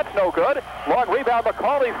shot, that's no good. Long rebound,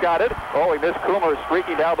 McCauley's got it. Oh, he missed Kumler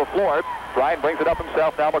streaking down the floor. Brian brings it up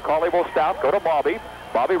himself, now McCauley will stop, go to Mulvey.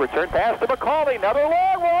 Mulvey return pass to McCauley, another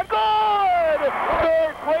long one, good!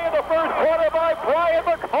 Third play in the first quarter by Brian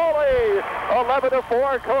McCauley.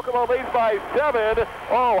 11-4, Kokomo leads by 7.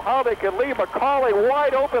 Oh, how they can leave McCauley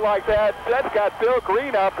wide open like that. That's got Bill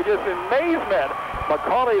Green up, just amazement.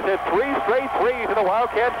 McCauley's hit 3 straight threes, and the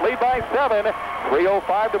Wildcats lead by 7.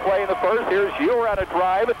 3:05 to play in the first. Here's Ewer on a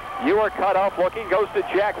drive. Ewer cut off looking, goes to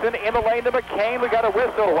Jackson. In the lane to McCain. We got a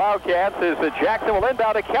whistle. Wildcats as Jackson will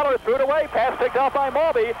inbound to Keller. Threw it away. Pass picked off by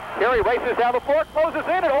Mulvey. Carey races down the floor, closes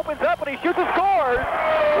in, and opens up, and he shoots and scores.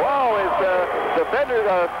 Wow, his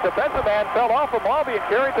defensive man fell off of Mulvey, and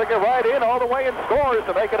Carey took it right in all the way and scores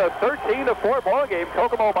to make it a 13-4 ball game.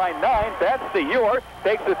 Kokomo by 9. That's to Ewer.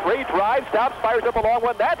 Takes the 3, drives, stops, fires up a long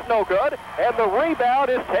one. That's no good. And the rebound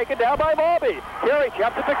is taken down by Mulvey. Carey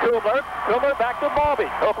jumps it to Kumler. Kumler back to Mulvey.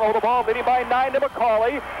 Kokomo the ball, leading by 9 to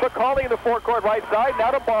McCauley. McCauley in the forecourt right side.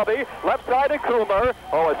 Now to Mulvey. Left side to Kumler.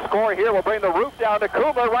 Oh, a score here will bring the roof down to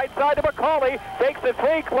Kumler. Right side to McCauley. Takes the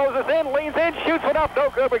 3, closes in, leans in, shoots it up. No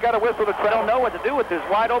good. We got a whistle to try. Don't know what to do with this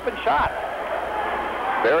wide open shot.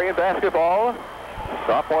 Marion basketball.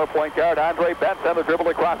 Sophomore point guard Andre Betts on the dribble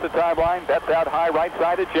across the timeline. Betts out high right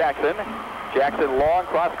side to Jackson. Jackson long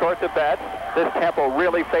cross court to Betts. This tempo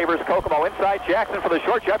really favors Kokomo. Inside Jackson for the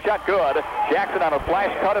short jump shot, good. Jackson on a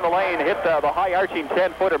flash cut in the lane, hit the high arching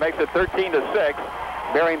 10-footer, makes it 13-6.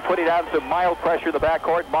 Marion putting on some mild pressure in the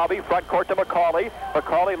backcourt. Mulvey front court to McCauley.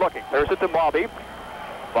 McCauley looking, there's it to Mulvey.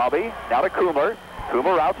 Mulvey now to Kumler.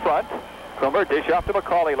 Kumler out front. Kumler dish off to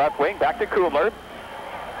McCauley, left wing, back to Kumler.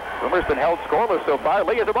 Kumler's been held scoreless so far.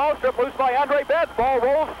 Lee has the ball stripped loose by Andre Betts. Ball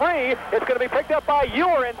rolls free. It's going to be picked up by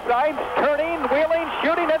Ewer inside. Turning, wheeling,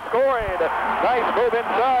 shooting, and scoring. Nice move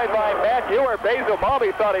inside by Matt Ewer. Basil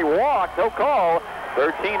Mulvey thought he walked. No call.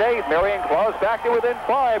 13-8. Marion claws back to within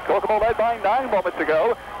 5. Kokomo led by 9 moments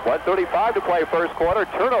ago. 1:35 to play first quarter.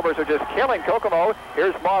 Turnovers are just killing Kokomo.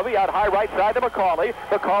 Here's Mulvey out high right side to McCauley.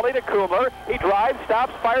 McCauley to Kumler. He drives,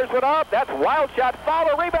 stops, fires it up. That's wild shot.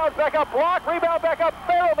 Fowler rebounds back up. Block. Rebound back up.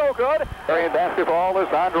 Farrell no good. Marion basketball is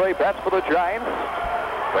Andre Betts for the Giants.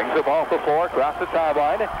 Brings the ball to the floor across the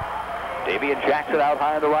timeline. Davian Jackson out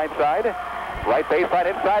high on the right side. Right baseline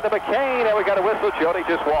inside to McCain, and we got a whistle. Jody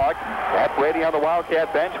just walked. Matt Brady on the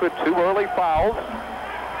Wildcat bench with 2 early fouls.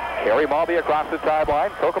 Carey Mulvey across the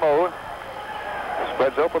timeline. Kokomo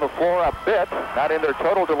spreads open the floor a bit. Not in their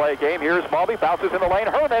total delay game. Here's Mulvey, bounces in the lane.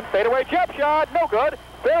 Herman, fadeaway jump shot, no good.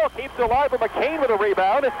 Farrell keeps it alive, but McCain with a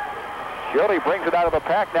rebound. Jody brings it out of the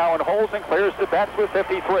pack now and holds and clears to Betts with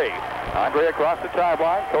 53. Andre across the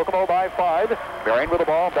timeline. Kokomo by 5. Marion with the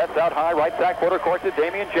ball. Betts out high. Right side quarter court to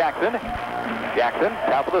Damian Jackson. Jackson,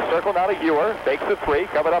 top of the circle now to Ewer. Fakes the 3,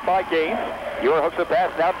 covered up by Gaines. Ewer hooks the pass.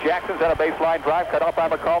 Now Jackson's on a baseline drive. Cut off by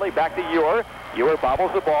McCauley. Back to Ewer. Ewer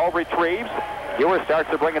bobbles the ball. Retrieves. Ewer starts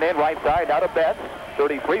to bring it in right side. Now to Betts.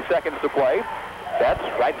 33 seconds to play. Betts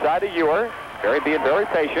right side to Ewer. Berry being very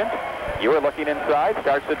patient. You are looking inside,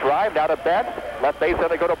 starts to drive, now to Betts. Left base, then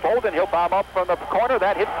they go to Bolden. He'll bomb up from the corner.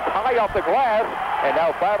 That hits high off the glass. And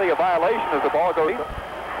now finally a violation as the ball goes.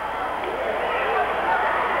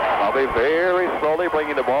 I'll be very slowly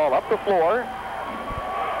bringing the ball up the floor.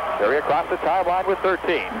 Berry across the timeline with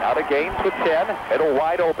 13. Now to Gaines with 10. Middle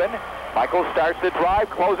wide open. Michael starts to drive,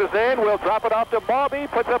 closes in, will drop it off to Bobby,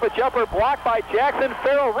 puts up a jumper, blocked by Jackson.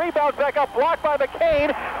 Farrell rebounds back up, blocked by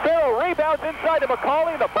McCain. Farrell rebounds inside to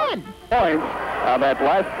McCauley. The points on that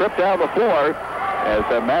last trip down the floor as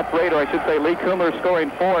Matt Braid, or I should say Lee Kumler,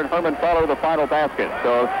 scoring 4 and Herman Fowler the final basket.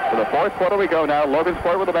 So to the fourth quarter we go now.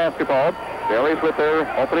 Logansport with the basketball. Berries with their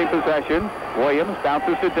opening possession. Williams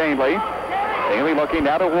bounces to Danley. Danley looking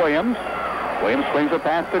now to Williams. Williams swings a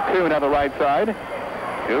pass to Kuhn on the right side.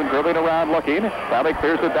 Kuhn dribbling around looking. Finally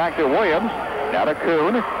clears it back to Williams. Now to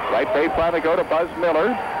Kuhn. Right baseline to go to Buzz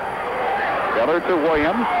Miller. Miller to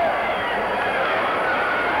Williams.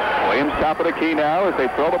 Williams top of the key now as they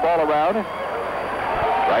throw the ball around.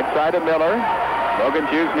 Right side to Miller. Logan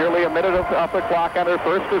used nearly a minute off the clock on their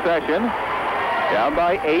first possession. Down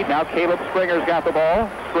by 8. Now Caleb Springer's got the ball.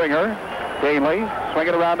 Springer. Danley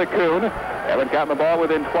swinging around to Kuhn. Haven't gotten the ball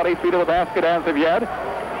within 20 feet of the basket as of yet.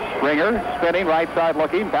 Springer spinning right side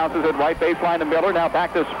looking. Bounces it right baseline to Miller. Now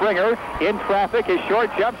back to Springer. In traffic. His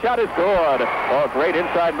short jump shot is good. Oh, great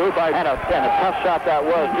inside move by and a tough shot that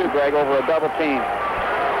was too, Greg, over a double team.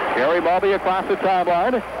 Gary Mulvey across the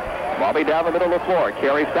timeline. Mulvey down the middle of the floor.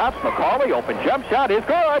 Carey stops. McCauley, open jump shot is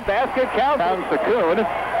good. Basket count. Down to Kuhn.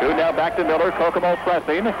 Kuhn now back to Miller. Kokomo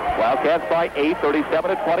pressing. Wildcats by 8,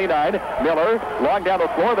 37-29. Miller long down the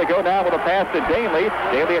floor. They go now with a pass to Danley.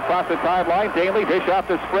 Danley across the timeline. Danley dish off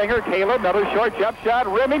to Springer. Caleb, another short jump shot.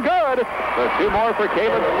 Rimming good. So 2 more for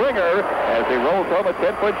Caleb Springer as he rolls home a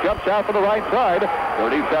 10-foot jump shot for the right side.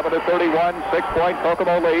 37-31. 6-point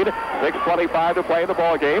Kokomo lead. 6:25 to play in the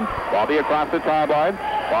ball game. Bobby across the timeline.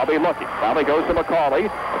 Bobby looking. Finally goes to McCauley.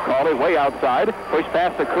 McCauley way outside. Push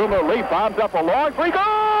pass to Kumler. Lee bombs up a long three.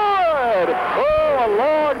 Good! Oh, a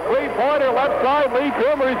long three-pointer left side. Lee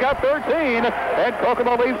Kumler. He's got 13. And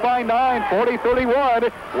Kokomo leads by 9.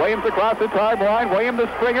 40-31. Williams across the timeline. Williams to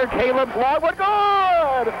Springer. Caleb's long one.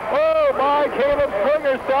 Good! Oh, my. Caleb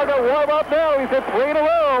Springer starting to warm up now. He's at 3 in a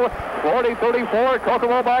row. 40-34.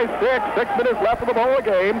 Kokomo by 6. 6 minutes left in the ball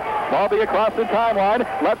game. Mulvey across the timeline.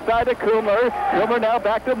 Left side to Kumler. Kumler now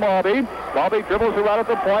back to Mulvey. Mulvey dribbles around at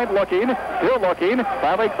the point, looking. Still looking.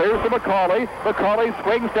 Finally clears to McCauley. McCauley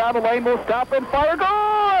swings down the lane. Will stop and fire.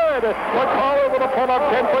 Good! McCauley with a pull-up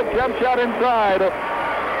 10-foot jump shot inside.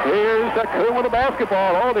 Here's Kuhn with the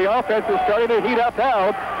basketball. Oh, the offense is starting to heat up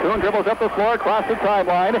now. Kuhn dribbles up the floor across the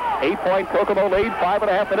timeline. 8-point Kokomo lead.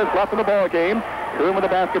 5.5 minutes left in the ball game. Kuhn with the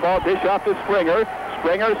basketball. Dish off to Springer.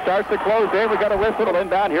 Springer starts to close in. We got a whistle and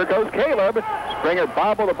inbound. Here goes Caleb. Springer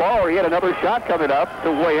bobbled the ball. He had another shot coming up to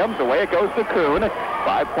Williams. Away it goes to Kuhn.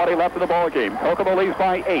 5:20 left in the ball game. Kokomo leads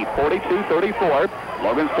by 8. 42-34.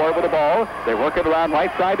 Logansport with the ball. They work it around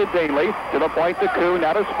right side to Danley. To the point to Kuhn.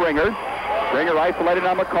 Now to Springer. Springer isolated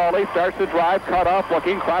on McCauley. Starts to drive. Cut off.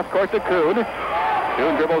 Looking. Cross court to Kuhn.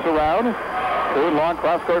 Kuhn dribbles around. Kuhn long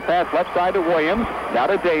cross-court pass left side to Williams. Now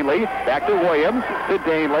to Danley. Back to Williams. To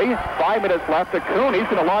Danley. 5 minutes left to Kuhn. He's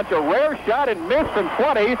going to launch a rare shot and miss from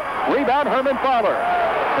 20. Rebound Herman Fowler.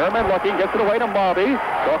 Herman looking. Gets it away to Mulvey.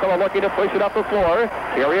 Kokomo looking to push it up the floor.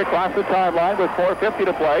 Carey across the timeline with 4:50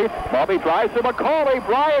 to play. Mulvey drives to McCauley.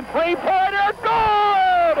 Brian three-pointer.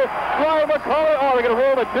 Good! Brian McCauley. Oh, they're going to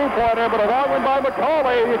roll a two-pointer, but a long one by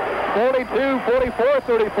McCauley.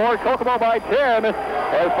 42-44-34. Kokomo by 10.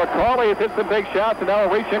 As McCauley has hit some big shots and now a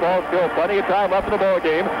reaching ball. Still plenty of time left in the ball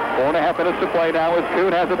game. 4.5 minutes to play now as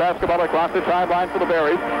Kuhn has the basketball across the timeline for the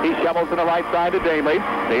Berries. He shovels to the right side to Danley.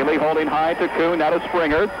 Danley holding high to Kuhn. Now to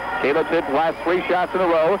Springer. Caleb's hit the last 3 shots in a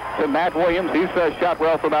row to Matt Williams. He's shot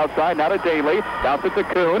well from outside. Now to Danley. Bounce it to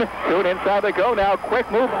Kuhn. Kuhn inside they go now. Quick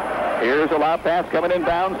move. Here's a lob pass coming in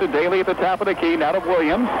bounds to Danley at the top of the key. Now to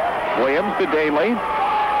Williams. Williams to Danley.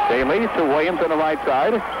 Danley to Williams on the right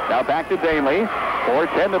side. Now back to Danley.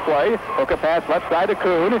 4:10 to play. Hook a pass left side to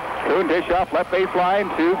Kuhn. Kuhn dish off left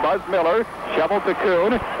baseline to Buzz Miller. Shovel to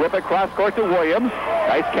Kuhn. With a cross court to Williams.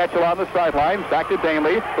 Nice catch along the sideline. Back to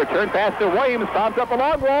Danley. Return pass to Williams. Bounce up a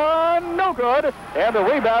long one. No good. And the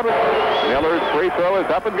rebound. Miller's free throw is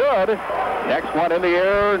up and good. Next one in the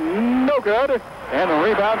air. No good. And the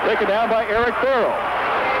rebound taken down by Eric Farrell.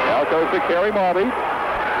 Now goes to Carey Mulvey.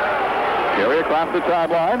 Carey across the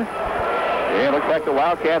timeline. And it looks like the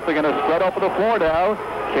Wildcats are going to spread open the floor now.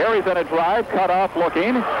 Carey's on a drive, cut off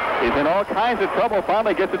looking. He's in all kinds of trouble.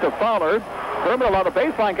 Finally gets it to Fowler. Terminal on the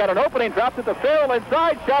baseline, got an opening, drops it to Farrell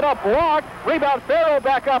inside, shot up, blocked. Rebound Farrell,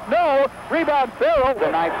 back up, no. Rebound Farrell.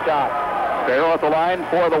 The nice shot. Farrell at the line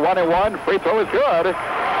for the 1-and-1. Free throw is good.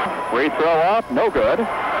 Free throw up, no good.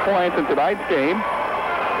 Points in tonight's game.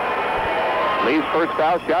 Lee's first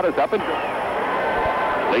foul shot is up and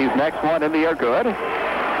Lee's next one in the air, good.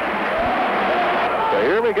 So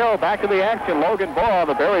here we go, back to the action. Logan ball.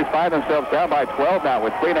 The Berries find themselves down by 12 now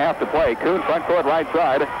with 3.5 to play. Kuhn front court right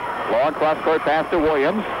side. Long cross-court pass to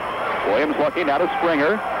Williams. Williams looking out to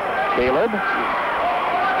Springer. Caleb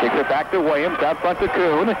kicks it back to Williams. Out front to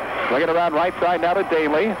Kuhn. Swing it around right side now to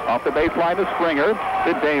Daly. Off the baseline to Springer.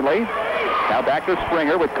 To Daly. Now back to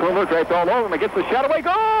Springer with Kumler draped all over him. He gets the shot away.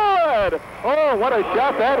 Good! Oh, what a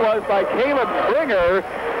shot that was by Caleb Springer.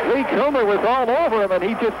 Lee Kumler was all over him, and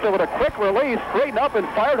he just, with a quick release, straightened up and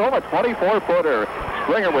fired home a 24-footer.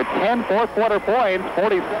 Springer with 10 fourth-quarter points.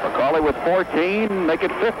 McCauley with 14. Make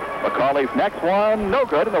it 5th. McCauley's next one, no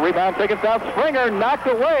good, and the rebound taken down. Springer knocked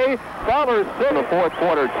away. Fowler in the fourth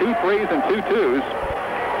quarter. 2 threes and 2 twos.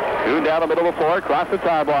 Kuhn down the middle of the floor, across the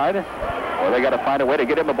timeline. Well, they got to find a way to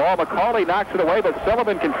get him the ball. McCauley knocks it away, but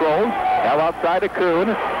Sullivan controls. Now outside to Kuhn.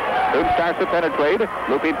 Kuhn starts to penetrate.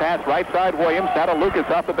 Looping pass right side, Williams. Now to Lucas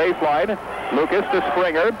off the baseline. Lucas to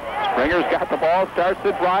Springer. Springer's got the ball, starts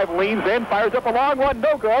to drive, leans in, fires up a long one,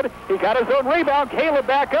 no good. He got his own rebound. Caleb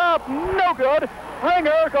back up, no good.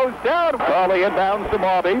 Springer goes down. McCauley inbounds to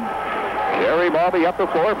Maubey. Gary Maubey up the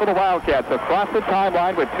floor for the Wildcats. Across the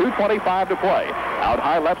timeline with 2:25 to play. Out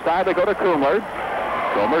high left side, they go to Kumler.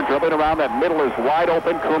 Kumler dribbling around, that middle is wide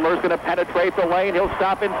open. Kumler's going to penetrate the lane. He'll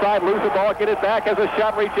stop inside, lose the ball, get it back as a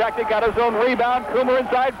shot rejected. Got his own rebound. Kumler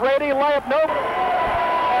inside, Brady, layup, nope.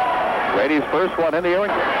 Brady's first one in the air.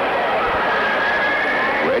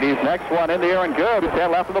 Brady's next one in the air and good.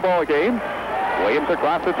 10 left in the ball game. Williams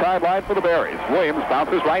across the sideline for the Berries. Williams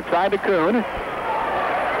bounces right side to Kuhn.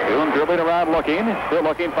 Kuhn dribbling around looking. Still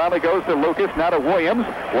looking. Finally goes to Lucas. Now to Williams.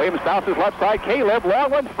 Williams bounces left side. Caleb.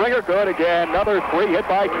 Long one. Springer good again. Another 3 hit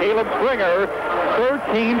by Caleb Springer.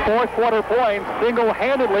 13 fourth-quarter points.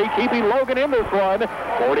 Single-handedly keeping Logan in this one.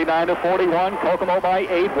 49-41. Kokomo by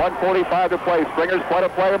 8. 1:45 to play. Springer's point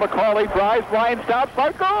of player. McCauley drives. Ryan stops.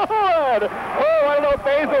 Good! Oh, I don't know if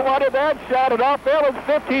Basil wanted that shot. And off Allen's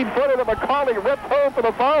 15-footer to McCauley ripped home for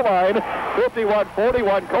the foul line.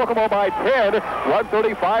 51-41. Kokomo by 10.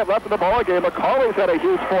 1:35 left in the ball game. McCauley's had a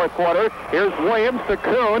huge fourth quarter. Here's Williams to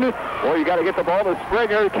Kuhn. Well, you got to get the ball to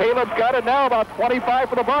Springer. Caleb's got it now. About 25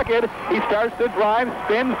 for the bucket. He starts to drive,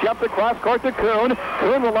 spins, jumps across court to Kuhn.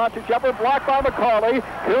 Kuhn will launch a jumper, blocked by McCauley.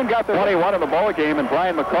 Kuhn got the 21 in the ball game, and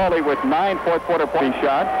Brian McCauley with 9 fourth-quarter points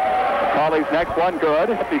shot. McCauley's next one good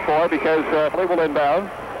before because he will inbound.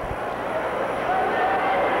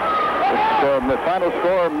 The final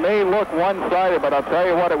score may look one-sided, but I'll tell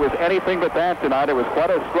you what, it was anything but that tonight. It was quite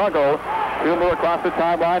a struggle. Kuhn across the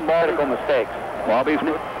timeline. Medical mistakes.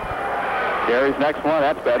 Gary's next one,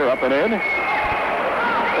 that's better, up and in.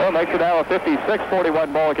 Well, makes it now a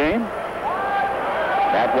 56-41 ball game.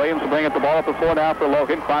 Matt Williams will bring up the ball up the floor now for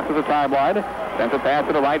Logan. Crosses the timeline. Sends a pass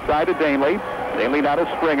to the right side to Danley. Danley now to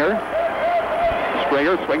Springer.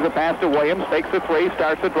 Springer swings a pass to Williams, takes the 3,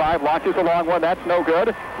 starts to drive, launches a long one. That's no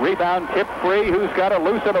good. Rebound tip free. Who's got it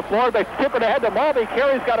loose on the floor? They tip it ahead to Maubey.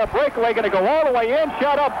 Carey's got a breakaway, going to go all the way in.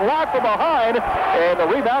 Shot up, blocked from behind. And the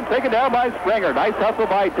rebound taken down by Springer. Nice hustle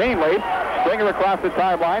by Danley. Springer across the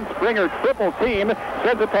timeline. Springer triple team.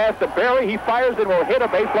 Sends a pass to Barry. He fires and will hit a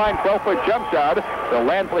baseline 12-foot jump shot. So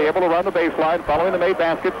Lansley able to run the baseline, following the made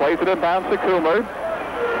basket. Plays it inbounds to Kumler.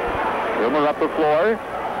 Kumler up the floor.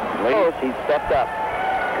 Close. He stepped up.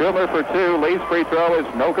 Kumler for 2. Lee's free throw is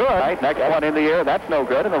no good. Right, next one in the air. That's no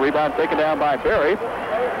good. And the rebound taken down by Barry.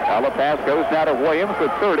 Now the pass goes now to Williams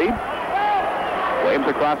with 30. Williams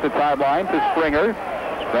across the timeline to Springer.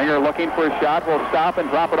 Springer looking for a shot. Will stop and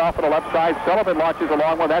drop it off on the left side. Sullivan launches a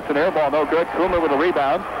long one. That's an air ball. No good. Kumler with a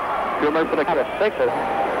rebound. Kumler for the count of 6.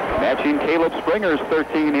 Matching Caleb Springer's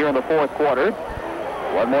 13 here in the fourth quarter.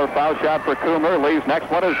 One more foul shot for Kumler. Lee's next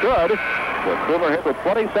one is good. With Kumler hit with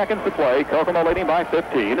 20 seconds to play. Kokomo leading by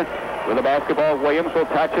 15. With the basketball, Williams will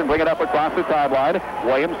touch and bring it up across the timeline.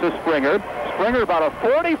 Williams to Springer. Springer about a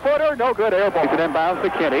 40-footer. No good air ball. He's in inbounds to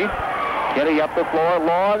Kinney. Kinney up the floor.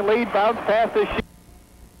 Long lead. Bounce pass to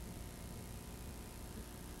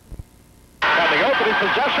The opening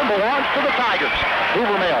possession belongs to the Tigers.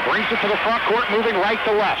 Hoovermail brings it to the front court, moving right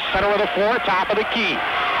to left. Center of the floor, top of the key.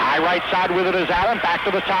 High right side with it is Allen. Back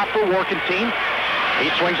to the top for Working Team. He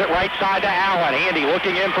swings it right side to Allen. Andy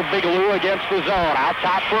looking in for Big Lou against the zone. Out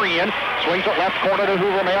top for Ian. Swings it left corner to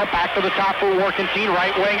Hoovermail. Back to the top for Workentine.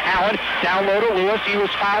 Right wing, Allen. Down low to Lewis. He was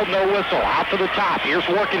fouled. No whistle. Out to the top. Here's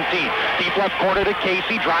Workentine. Deep left corner to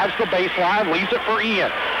Casey. Drives the baseline. Leaves it for Ian.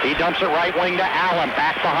 He dumps it right wing to Allen.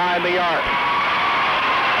 Back behind the arc.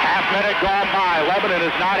 Half-minute gone by. Lebanon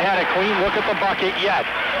has not had a clean look at the bucket yet.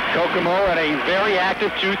 Kokomo in a very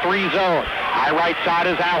active 2-3 zone. High right side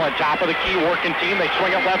is Allen. Top of the key, Workentine. They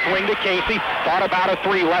swing it left wing to Casey. Thought about a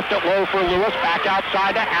three. Left it low for Lewis. Back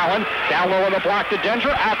outside to Allen. Down low on the block to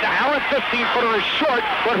Dinger. Out to Allen. 15-footer is short,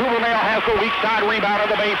 but Hoovermail has the weak side rebound on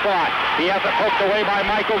the baseline. He has it poked away by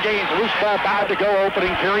Michael Gaines. Loose ball bad to go.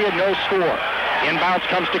 Opening period. No score. Inbounds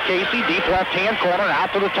comes to Casey. Deep left-hand corner.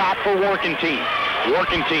 Out to the top for Workentine.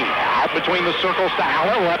 Workentine out between the circles to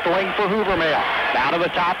Allen. Left wing for Hoovermail. Down to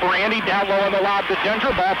the top for Andy. Down low on the lob to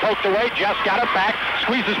Dinger. Ball poked away. Jess got it back.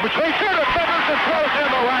 Squeezes between two defenders and throws in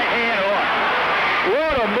the right hand hook.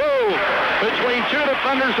 What a move between two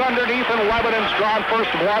defenders underneath, and Lebanon's drawn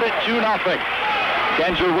first blood at 2-0.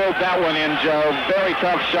 Dinger rolled that one in, Joe. Very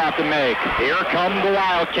tough shot to make. Here come the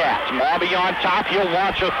Wildcats. Mobby on top. He'll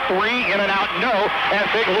launch a three. In and out, no. And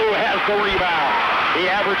Big Lou has the rebound. He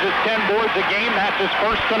averages 10 boards a game. That's his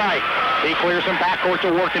first tonight. He clears him backcourt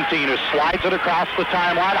to Workentine, who slides it across the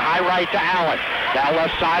timeline. High right to Allen. Down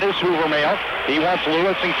left side is Hoovermail. He wants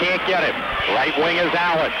Lewis and can't get him. Right wing is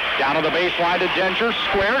Allen. Down to the baseline to Dinger.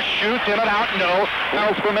 Square, shoots, in and out, no.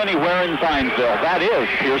 Fouls from anywhere in Zionsville. That is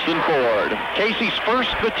Pearson Ford. Casey's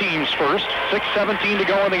first, the team's first. 6:17 to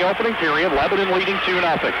go in the opening period. Lebanon leading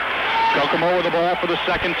 2-0. Kokomo with the ball for the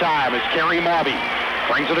second time is Kerry Mobby.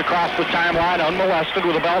 Brings it across the timeline unmolested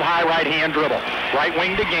with a belt high right-hand dribble. Right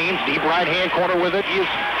wing to Gaines. Deep right-hand corner with it is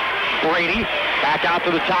Brady. Back out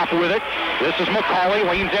to the top with it. This is McCauley.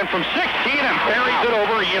 Leans in from 16 and buries it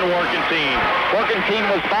over Ian Workentine. Workentine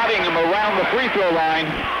was bodying him around the free throw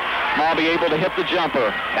line. Mobby able to hit the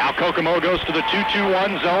jumper. Now Kokomo goes to the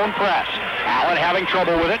 2-2-1 zone press. Allen having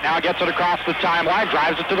trouble with it. Now gets it across the timeline.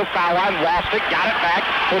 Drives it to the foul line. Lost it. Got it back.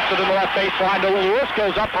 Puts it in the left baseline to Lewis.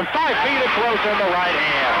 Goes up from 5 feet and throws in the right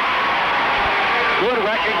hand. Good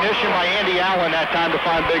recognition by Andy Allen that time to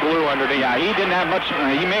find Big Lou underneath. Yeah, he didn't have much.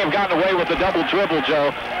 He may have gotten away with the double dribble,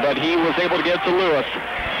 Joe, but he was able to get to Lewis.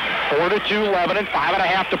 4-2 Lebanon,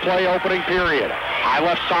 5.5 to play opening period. High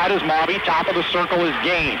left side is Mobby. Top of the circle is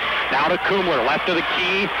Gaines. Now to Kumler. Left of the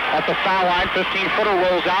key at the foul line. 15-footer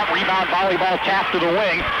rolls out. Rebound volleyball tap to the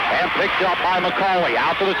wing. And picked up by McCauley.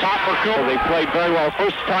 Out to the top for Kumler. They played very well.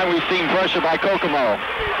 First time we've seen pressure by Kokomo.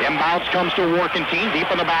 Inbounds comes to Workentine deep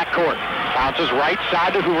in the backcourt. Bounces right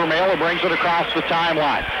side to Hoovermail, who brings it across the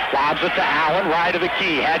timeline. Lobs it to Allen, right of the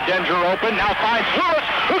key. Had Dinger open, now finds Lewis,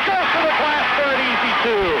 who goes to the glass for an easy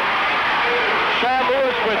two. Sean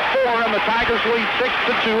Lewis with 4, and the Tigers lead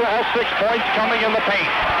 6-2. All 6 points coming in the paint.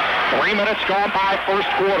 3 minutes gone by first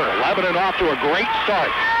quarter. Lebanon off to a great start.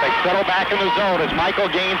 They settle back in the zone as Michael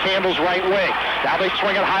Gaines handles right wing. Now they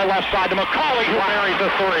swing it high left side to McCauley, who buries the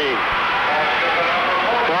 3.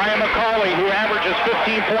 Brian McCauley, who averages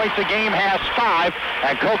 15 points a game, has 5,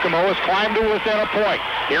 and Kokomo has climbed to within a point.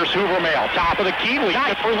 Here's Hoovermail, top of the key, leads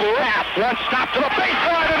it for Lewis. One stop to the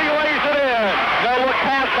baseline, and he lays it in. No look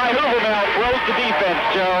pass by Hoovermail, throws the defense,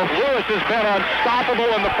 Joe. Lewis has been unstoppable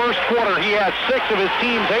in the first quarter. He has 6 of his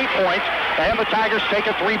team's 8 points, and the Tigers take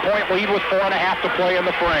a 3-point lead with 4.5 to play in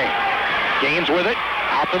the frame. Gaines with it.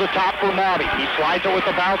 Out to the top for Mobby. He slides it with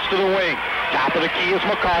the bounce to the wing. Top of the key is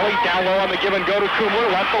McCauley. Down low on the give and go to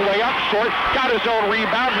Kumler. Left the layup short. Got his own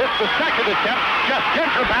rebound. Missed the second attempt. Just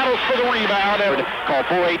Dinger battles for the rebound. Call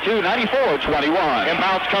 482-9421.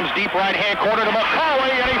 Inbounds comes deep right-hand corner to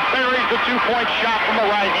McCauley, and he buries the 2-point shot from the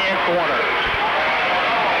right-hand corner.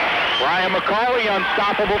 Brian McCauley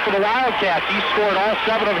unstoppable for the Wildcats. He scored all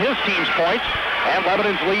 7 of his team's points. And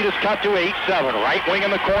Lebanon's lead is cut to 8-7. Right wing in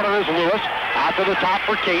the corner is Lewis. Out to the top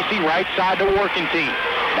for Casey. Right side to Workentine.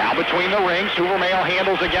 Now between the rings, Hoovermail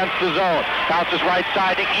handles against the zone. Bounces right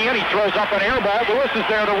side to Ian. He throws up an air ball. Lewis is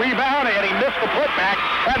there to rebound, and he missed the putback.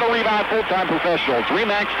 And the rebound, full-time professionals.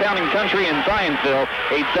 Remax Town and Country in Zionsville.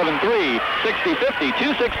 873-6050,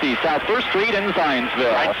 260 South 1st Street in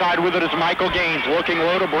Zionsville. Right side with it is Michael Gaines. Looking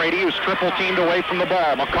low to Brady, who's triple-teamed away from the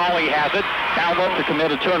ball. McCauley has it. Down low to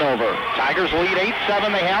commit a turnover. Tigers lead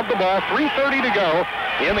 8-7. They have the ball. 3:30 to go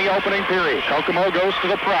in the opening period. Kokomo goes to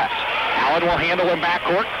the press. Allen will handle him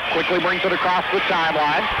backcourt. Quickly brings it across the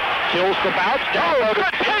timeline. Kills the bounce. Down low to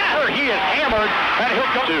Taylor. He is hammered. And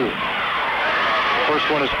he'll go 2. First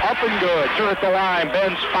one is up and good. Through at the line.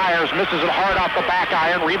 Benz fires. Misses it hard off the back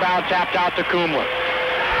iron. Rebound tapped out to Kumler.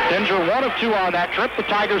 Dinger 1 of 2 on that trip. The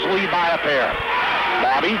Tigers lead by a pair.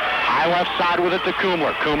 Maubie, high left side with it to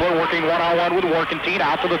Kumler. Kumler working one-on-one with Workentine,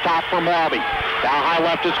 out to the top for Maubie. Down high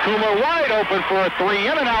left is Kumler, wide open for a three,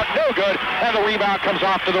 in and out, no good, and the rebound comes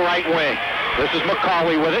off to the right wing. This is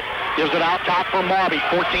McCauley with it, gives it out top for Maubie.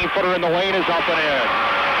 14-footer in the lane is up and in.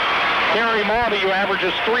 Gary Maubie, who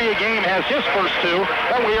averages 3 a game, has his first 2,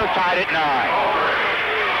 and we are tied at 9.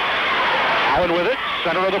 Allen with it,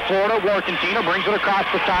 center of the floor to Workentine, brings it across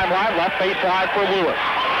the timeline, left baseline for Lewis.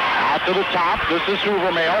 Out to the top, this is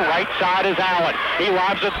Hoovermail, right side is Allen. He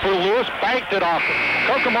lobs it for Lewis, banked it off.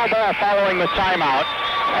 Kokomo ball following the timeout.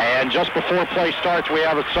 And just before play starts, we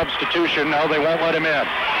have a substitution. No, they won't let him in.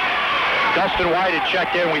 Dustin White had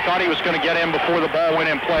checked in. We thought he was going to get in before the ball went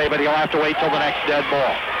in play, but he'll have to wait till the next dead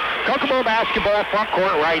ball. Kokomo basketball, front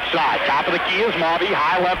court, right side. Top of the key is Maubie.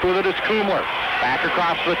 High left with it is Kumler. Back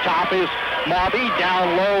across the top is Maubie.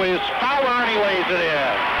 Down low is Fowler, and he lays it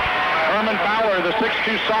in. Herman Fowler, the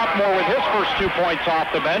 6'2 sophomore, with his first 2 points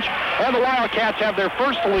off the bench. And the Wildcats have their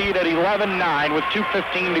first lead at 11-9 with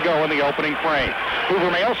 2:15 to go in the opening frame.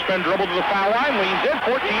 Hoovermail spin dribble to the foul line, leans in,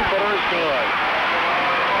 14-footer is good.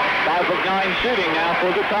 5 of 9 shooting now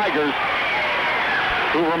for the Tigers.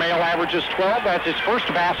 Hoovermail averages 12. That's his first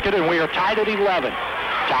basket, and we are tied at 11.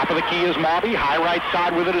 Top of the key is Maubie. High right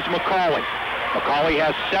side with it is McCauley. McCauley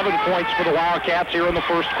has 7 points for the Wildcats here in the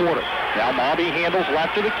first quarter. Now Maubie handles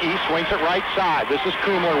left of the key, swings it right side. This is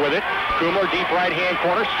Kumler with it. Kumler deep right-hand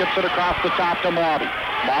corner, skips it across the top to Maubie.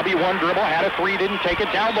 Maubie one dribble, had a 3, didn't take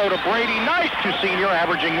it. Down low to Brady. Nice to senior,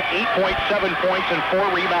 averaging 8.7 points and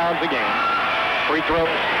 4 rebounds a game. Free throw.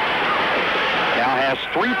 Now has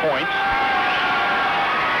 3 points.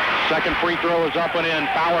 Second free throw is up and in.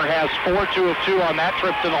 Fowler has 4, 2 of 2 on that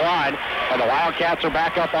trip to the line. And the Wildcats are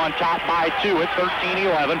back up on top by 2 at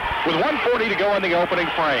 13-11 with 1:40 to go in the opening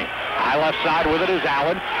frame. High left side with it is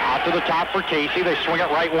Allen. Out to the top for Casey. They swing it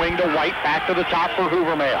right wing to White. Back to the top for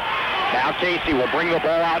Hoovermail. Now Casey will bring the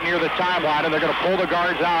ball out near the timeline, and they're going to pull the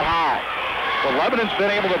guards out high. Well, Lebanon's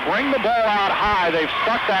been able to bring the ball out high. They've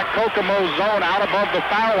stuck that Kokomo zone out above the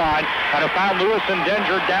foul line and have found Lewis and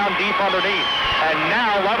Dinger down deep underneath. And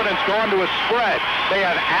now Lebanon's gone to a spread. They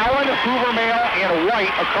have Allen, Hoovermail, and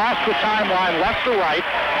White across the timeline, left to right.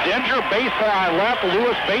 Dinger baseline left,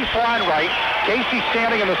 Lewis baseline right. Casey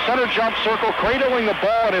standing in the center jump circle, cradling the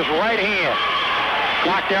ball in his right hand.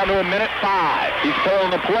 Clock down to 1:05. He's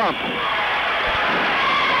pulling the plump.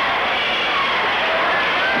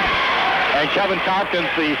 And Kevin Tompkins,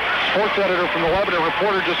 the sports editor from the Lebanon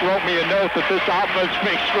Reporter, just wrote me a note that this offense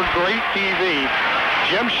makes for great TV.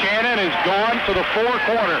 Jim Shannon is gone to the 4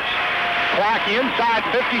 corners. Clock inside,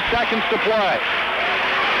 50 seconds to play.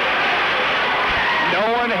 No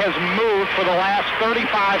one has moved for the last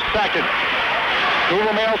 35 seconds.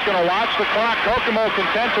 Hoovermail's going to watch the clock. Kokomo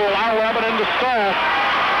content to allow Lebanon to stall.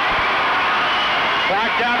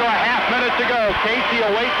 Clock down to a half minute to go. Casey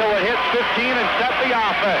will wait till it hits 15 and set the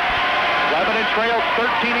offense. Lebanon trails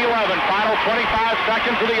 13-11. Final 25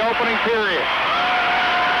 seconds of the opening period.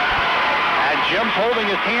 And Jim's holding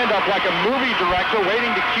his hand up like a movie director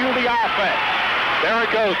waiting to cue the offense. There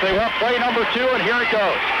it goes. They want play number 2, and here it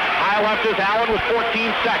goes. High left is Allen with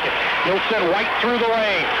 14 seconds. He'll send White through the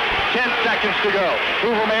lane. 10 seconds to go.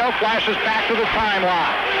 Hoovermail flashes back to the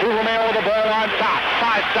timeline. Hoovermail with the ball on top.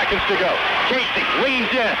 5 seconds to go. Casey leans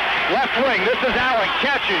in. Left wing. This is Allen.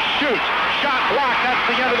 Catches, shoots. Shot blocked. That's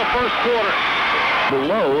the end of the first quarter.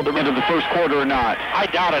 Below the end of the first quarter or not? I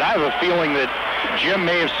doubt it. I have a feeling that Jim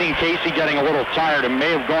may have seen Casey getting a little tired and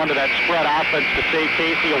may have gone to that spread offense to save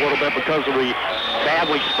Casey a little bit because of the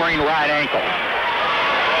badly sprained right ankle.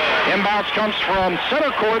 Inbounds comes from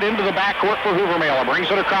center court into the backcourt for Hoovermail. Brings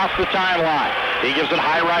it across the timeline. He gives it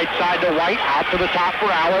high right side to White. Out to the top for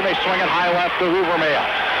Allen. They swing it high left to Hoovermail.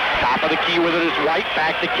 Top of the key with it is White.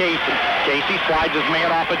 Back to Casey. Casey slides his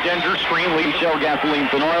man off a Dinger screen. Leads Shell Gasoline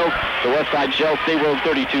and Oil. The West Side Shell, State Road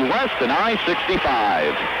 32 West and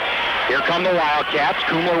I-65. Here come the Wildcats.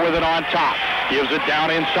 Kumler with it on top. Gives it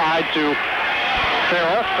down inside to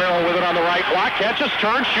Farrell. Farrell with it on the right block. Catches,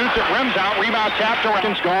 turns, shoots it, rims out. Rebound tapped to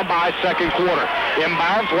Reckons. Gone by second quarter.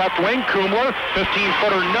 Inbounds left wing. Kumler.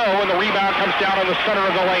 15-footer no, and the rebound comes down in the center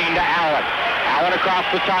of the lane to Allen. Allen across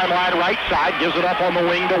the timeline right side. Gives it up on the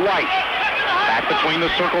wing to White. Back between the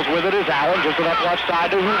circles with it is Allen. Gives it up left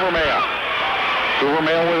side to Hoovermail.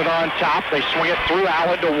 Hoovermail with it on top. They swing it through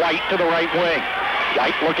Allen to White to the right wing.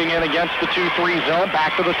 White looking in against the 2-3 zone.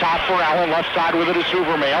 Back to the top for Allen. Left side with it is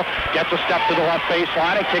Hoovermail. Gets a step to the left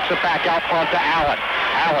baseline and kicks it back out front to Allen.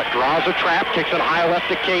 Allen draws a trap, kicks it high left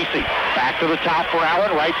to Casey. Back to the top for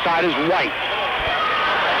Allen. Right side is White.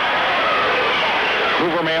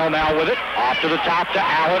 Hoover-Mail now with it. Off to the top to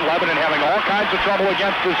Allen. Lebanon having all kinds of trouble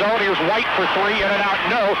against the zone. Here's White for three. In and out,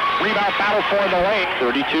 no. Rebound battle for in the lane.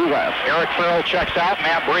 32 left. Eric Farrell checks out.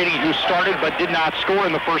 Matt Brady, who started but did not score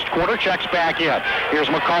in the first quarter, checks back in. Here's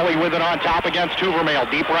McCauley with it on top against Hoover-Mail.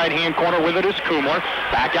 Deep right-hand corner with it is Kumler.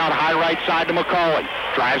 Back out high right side to McCauley.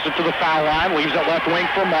 Drives it to the foul line. Leaves it left wing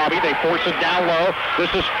for Mobby. They force it down low. This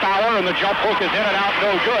is Fowler, and the jump hook is in and out,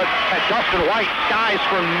 no good. And Dustin White skies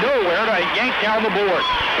from nowhere to yank down the board.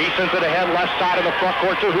 He sends it ahead left side of the front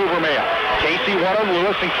court to Hoover-Mail. Casey won on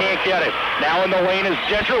Lewis and can't get it. Now in the lane is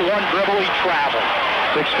Dinger. One dribble, he travels.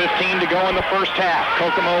 6:15 to go in the first half.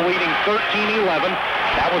 Kokomo leading 13-11.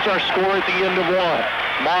 That was our score at the end of one.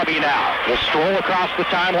 Mobby now will stroll across the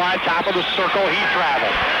timeline, top of the circle. He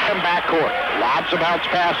travels. And backcourt. Lobs a bounce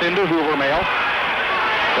pass into Hoover-Mail.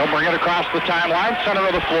 They'll bring it across the timeline, center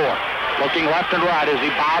of the floor. Looking left and right as he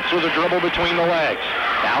bobs with a dribble between the legs.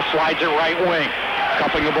 Now slides it right wing.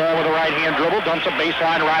 Cupping the ball with a right-hand dribble. Dumps a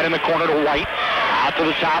baseline right in the corner to White. Out to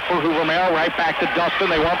the top for Hoover-Mail. Right back to Dustin.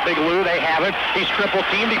 They want Big Lou. They have it. He's triple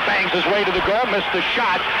teamed. He bangs his way to the goal. Missed the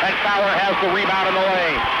shot. And Fowler has the rebound in the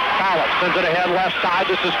lane. Fowler sends it ahead left side.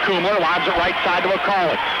 This is Kumler. Lobs it right side to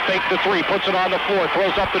McCauley. Fake the three. Puts it on the floor.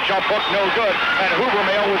 Throws up the jump hook. No good. And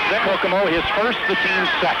Hoover-Mail with Kokomo his first, the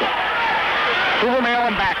team's second. Hoover-Mail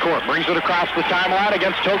in backcourt. Brings it across the timeline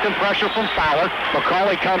against token pressure from Fowler.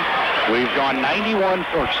 McCauley comes. We've gone 2.5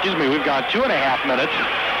 minutes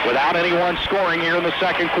without anyone scoring here in the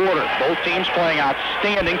second quarter. Both teams playing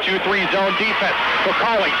outstanding 2-3 zone defense.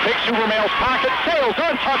 McCauley picks Hoover-Mail's pocket, sails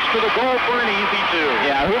untouched to the goal for an easy two.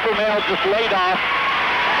 Yeah, Hoover-Mail just laid off.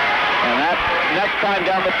 And that next time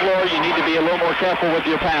down the floor, you need to be a little more careful with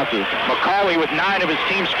your passes. McCauley with 9 of his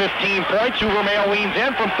team's 15 points. Hoover-Mail leans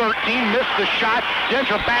in from 13, missed the shot.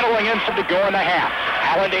 Dinger battling in to go in the half.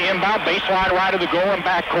 Allen to inbound, baseline right of the goal and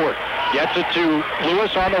backcourt. Gets it to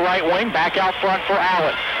Lewis on the right wing, back out front for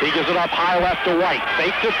Allen. He gives it up high left to White.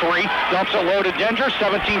 Fake to three, dumps it low to Dinger.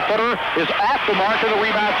 17-footer is off the mark, and the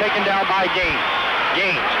rebound taken down by Gaines.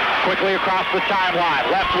 Gaines quickly across the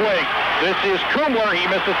timeline, left wing. This is Kumler. He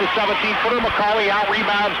misses the 17-footer. McCauley out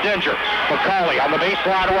rebounds Dinger. McCauley on the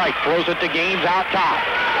baseline right, throws it to Gaines out top.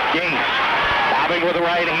 Gaines bobbing with a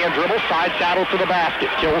right-hand dribble, side saddle to the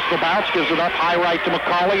basket. Kills the bounce, gives it up high right to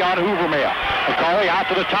McCauley on Hoover-Mail. McCauley out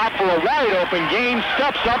to the top for a wide-open Gaines.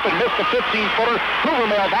 Steps up and missed the 15-footer.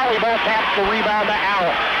 Hoover-Mail volleyball taps the rebound to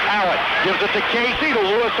Allen. Allen gives it to Casey. To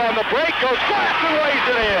Lewis on the break. Goes fast and lays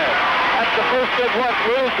it in. That's the first good look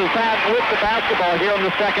Lewis has had with the basketball here in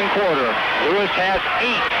the second quarter. Lewis has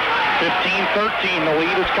 8. 15-13. The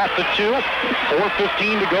lead is cut to 2.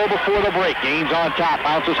 4:15 to go before the break. Gaines on top.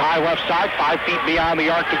 Bounces high left side. 5 feet beyond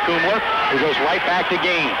the arc to Kumler, who goes right back to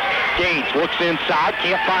Gaines. Gaines looks inside.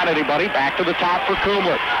 Can't find anybody. Back to the top for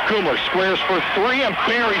Kumler. Kumler squares for 3 and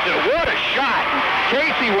buries it. What a shot.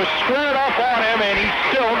 Casey was squared up on him, and he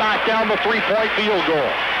still knocked down the 3-point field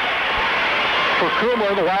goal. For Kumler,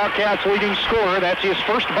 the Wildcats' leading scorer. That's his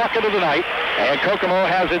first bucket of the night. And Kokomo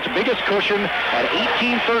has its biggest cushion at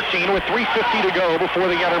 18-13 with 3:50 to go before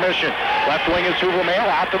the intermission. Left wing is Hoover-Mail.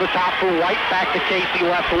 Out to the top for White. Back to Casey,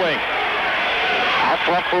 left wing. Out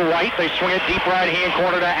front for White. They swing it deep right-hand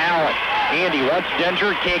corner to Allen. Andy wants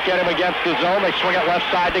Dinger. Can't get him against the zone. They swing it left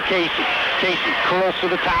side to Casey. Casey curls to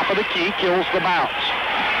the top of the key. Kills the bounce.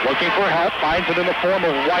 Looking for help. Finds it in the form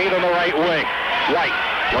of White on the right wing. White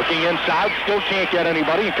looking inside, still can't get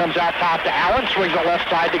anybody. He comes out top to Allen, swings it left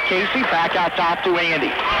side to Casey, back out top to Andy.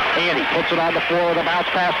 Andy puts it on the floor with a bounce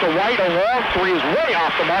pass to White. A long three is way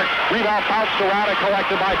off the mark. Rebound bounced around and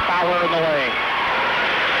collected by Fowler in the lane.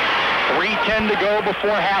 3:10 to go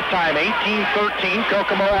before halftime. 18-13.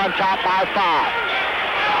 Kokomo on top by 5.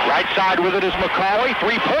 Right side with it is McCauley.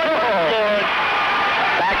 3-pointer. Good.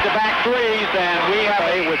 Back-to-back threes, and we have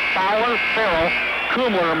a with Fowler, Farrell,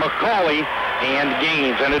 Kumler, McCauley, and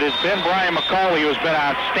Gaines. And it has been Brian McCauley who has been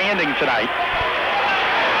outstanding tonight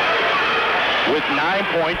with 9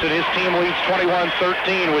 points, and his team leads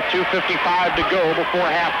 21-13 with 2:55 to go before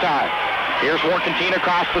halftime. Here's Warkentine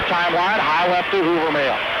across the timeline, high left to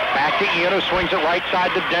Hoover-Mail. Back to Ian, who swings it right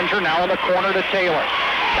side to Dinger, now in the corner to Taylor.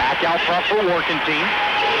 Back out front for Warkentine.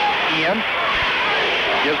 Ian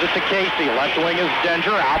gives it to Casey. Left wing is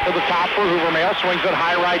Dinger. Out to the top for Hoover-Mail. Swings it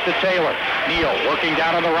high right to Taylor. Neal working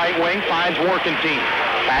down on the right wing. Finds Warkentine.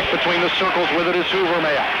 Back between the circles with it is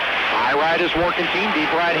Hoover-Mail. High right is Warkentine.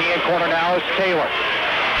 Deep right hand corner now is Taylor.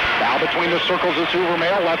 Now between the circles is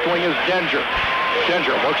Hoover-Mail. Left wing is Dinger.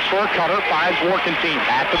 Dinger looks for a cutter. Finds Warkentine.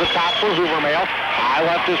 Back to the top for Hoover-Mail. High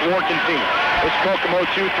left is Warkentine. This Kokomo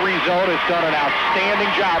 2-3 zone has done an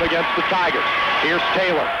outstanding job against the Tigers. Here's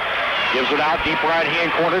Taylor. Gives it out deep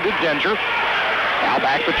right-hand corner to Dinger. Now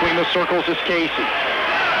back between the circles is Casey.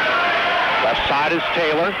 Left side is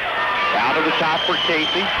Taylor. Down to the top for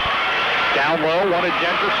Casey. Down low, wanted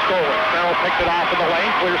Ginger, stole it. Farrell picked it off in the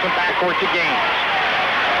lane, clears him backcourt to Gaines.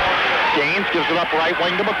 Gaines gives it up right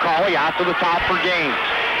wing to McCauley, out to the top for Gaines.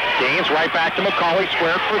 Gaines right back to McCauley,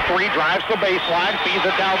 squared for three, drives the baseline, feeds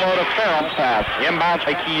it down low to Farrell. Inbounds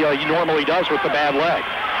like he normally does with the bad leg.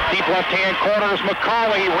 Deep left-hand corner is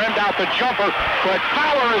McCauley, rimmed out the jumper, but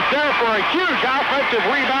Fowler is there for a huge offensive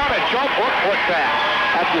rebound, and jump hook puts that.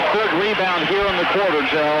 That's his third rebound here in the quarter,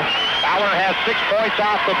 Joe. Fowler has 6 points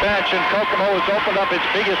off the bench, and Kokomo has opened up its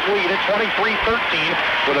biggest lead at 23-13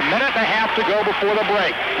 with a minute and a half to go before the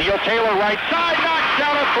break. Neil Taylor right side, knocks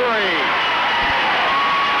down a three.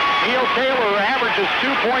 Neil Taylor averages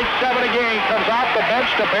 2.7 a game, comes off the bench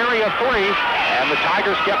to bury a three, and the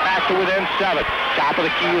Tigers get back to within 7. Top of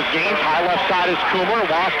the key is Gaines, high left side is Coomer,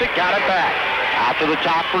 lost it, got it back. Out to the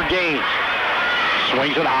top for Gaines.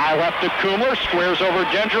 Swings it high left to Coomer, squares over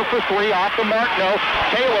Ginger for three, off the mark, no.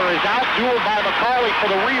 Taylor is outdueled by McCauley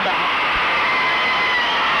for the rebound.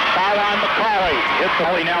 Foul on McCauley. Hits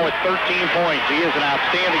McCauley now with 13 points. He is an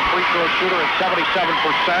outstanding free throw shooter at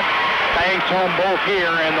 77%. Bangs home both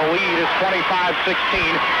here, and the lead is 25-16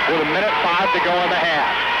 with a minute 5 to go in the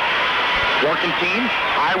half. Working team,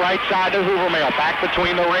 high right side to Hoovermail. Back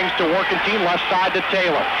between the rings to Working team, left side to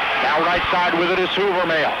Taylor. Now right side with it is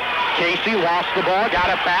Hoovermail. Casey lost the ball,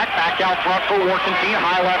 got it back out front for Working team.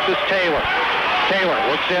 High left is Taylor. Taylor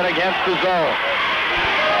looks in against the zone.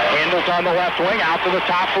 Handles on the left wing, out to the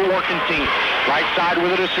top for Working team. Right side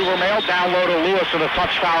with it is Hoovermail, down low to Lewis, and a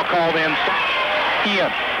touch foul called in.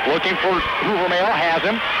 Ian looking for Hoovermail, has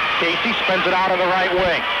him. Casey spins it out on the right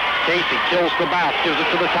wing. Casey kills the bounce, gives it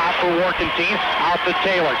to the top for Working team, out to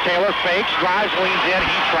Taylor. Taylor fakes, drives, leans in,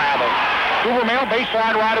 he travels. Hoovermail,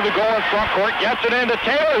 baseline right of the goal in front court, gets it into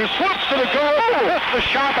Taylor, who slips to the goal, missed the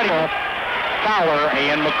shot, but Fowler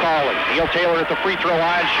and McCauley. Neil Taylor at the free throw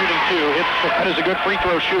line, shooting two. That is a good free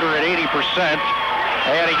throw shooter at 80%.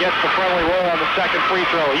 And he gets the friendly roll on the second free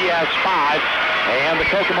throw. He has 5. And the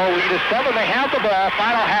Kokomo lead is 7. They have the ball.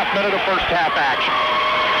 Final half minute of first half action.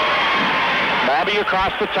 Bobby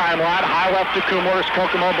across the timeline. High left to Kumler as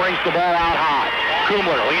Kokomo brings the ball out high.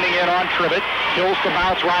 Kumler leaning in on Tribbett. Kills the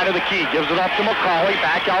bounce right of the key. Gives it up to McCauley.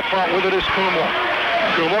 Back out front with it is Kumler.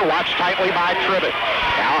 Kumler watched tightly by Tribbett.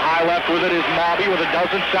 Now high left with it is Mobby with a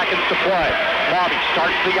dozen seconds to play. Mobby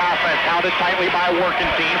starts the offense, hounded tightly by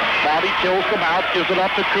Working team. Mobby kills the bounce, gives it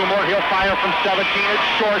up to Kumler. He'll fire from 17. It's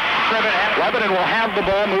short. Tribbett and Lebanon will have the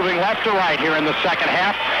ball moving left to right here in the second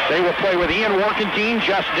half. They will play with Ian Working team,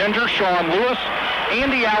 Jess Dinger, Sean Lewis,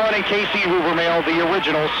 Andy Allen, and Casey Hoovermail, the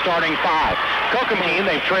original starting 5. Kokomo team,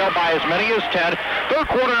 they've trailed by as many as 10. Third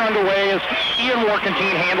quarter underway as Ian Working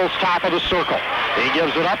team handles top of the circle. He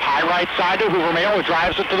gives it up high right side to Hoovermail, who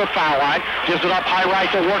drives it to the foul line. Gives it up high right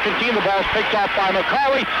to Working team. The ball is picked off by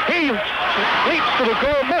McCauley. He leaps to the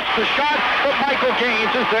goal, missed the shot, but Michael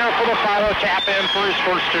Gaines is there for the follow tap in for his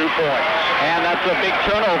first 2 points. And that's a big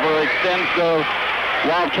turnover. Extends the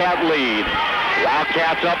Wildcat lead.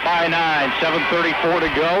 Wildcats up by 9. 7:34 to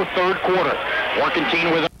go. Third quarter. Working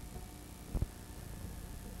team with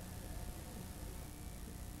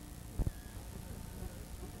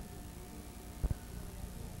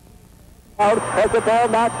has the ball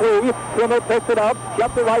not free. Kimmel picks it up,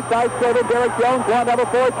 jumps the right side, straight Derek Jones, one number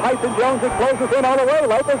 4, Tyson Jones, and closes in all the way.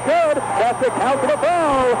 Lope is good. That's the count to the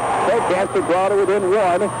foul. They chance to draw to within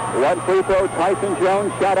 1. 1 free throw, Tyson Jones,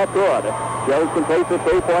 shot up good. Jones completes the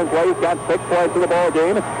 3-point play. He's got 6 points in the ball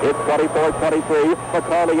game. It's 24-23.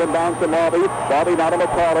 McCauley inbounds to Mobby. Mobby now to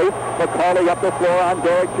McCauley. McCauley up the floor on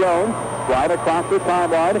Derek Jones. Right across the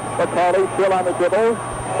timeline. McCauley still on the dribble.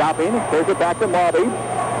 Stopping. Here's it back to Mobby.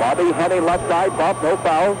 Bobby heading left side, bump, no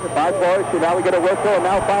foul. 5-4, so now we get a whistle, and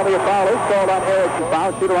now finally a foul is called on Eric, the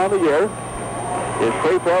foul shooter on the year. His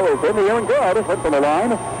free throw is in the air and good. Hit from the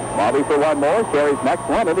line. Bobby for one more, carries next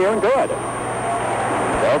one in the air and good.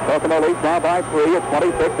 So Kokomo leads now by 3 at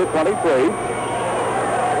 26-23.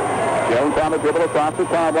 Jones on the dribble across the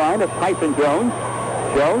timeline. It's Tyson Jones.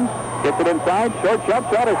 Jones gets it inside. Short jump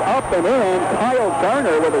shot is up and in. Kyle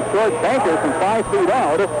Garner with a short banker from 5 feet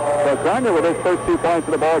out. So Garner with his first 2 points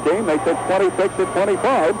of the ball game makes it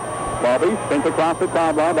 26-25. Bobby spins across the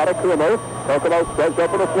timeline. That a Coomer. Kokomo spreads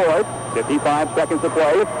over the floor. 55 seconds to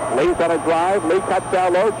play. Lee's on a drive. Lee cuts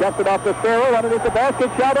down low. Jumps it off the Farrell. Underneath the basket.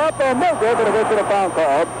 Shot up and no good. But it a foul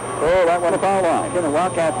call. Oh, that went a foul line. Again, the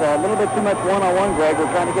Wildcats a little bit too much one-on-one, Greg. We're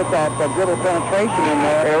trying to get that dribble penetration in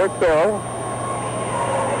there. Eric Farrell.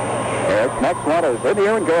 Eric's next one is in the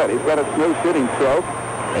air and good. He's got a smooth shooting stroke.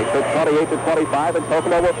 Makes it 28-25, and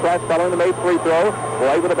Kokomo will press. Following the made free throw.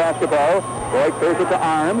 Boyd with the basketball. Boyd clears it to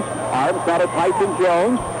Arms. Arms now to Tyson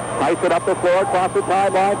Jones. Tyson up the floor, across the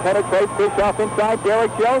timeline, penetrates, fish off inside.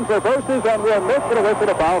 Derek Jones reverses and will miss with a whistle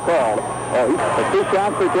a foul call. The 2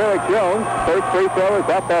 shots for Derek Jones. First free throw is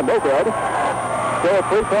up and no good. Still a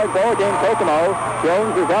 3-point ball game, Kokomo.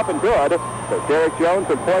 Jones is up and good. So Derek Jones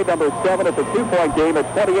at point number 7 at the 2-point game at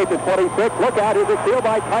 28-26. Look out, here's a steal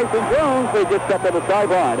by Tyson Jones. They just stepped on the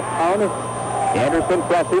sideline. On Anderson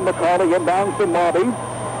pressing, McCauley inbounds to Mobby.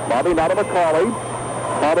 Mobby now to McCauley.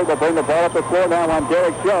 McCauley will bring the ball up the floor now on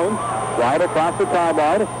Derek Jones. Right across the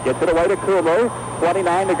timeline. Gets it away to Kumler.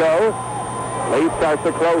 29 to go. Lee starts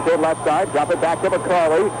to close in left side. Drop it back to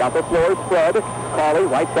McCauley. Got the floor spread.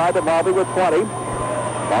 McCauley right side to Mobby with 20.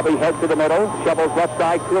 Mobby heads to the middle. Shovels left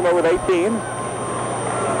side. Kumler with 18.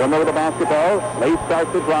 Kumler with the basketball. Lee starts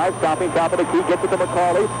to drive. Stopping top of the key. Gets it to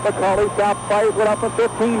McCauley. McCauley stops. Fires it up for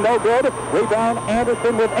 15. No good. Rebound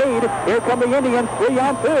Anderson with 8. Here come the Indians. 3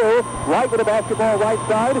 on 2. Right with the basketball right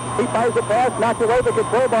side. He fires a pass. Knocked away the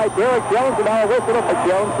control by Derek Jones. And now a whistle for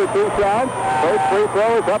Jones for 2 shots. First free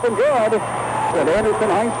throw is up and good. And Anderson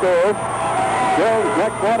High School. Jones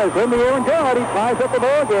next one is in the air and good. He ties up the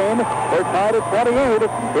ball game. They're tied at 28.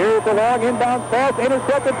 Here's the long inbound pass.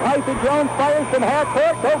 Intercepted. Tyson Jones fires from half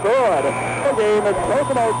court. So good. The game is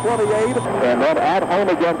Kokomo 28. And then at home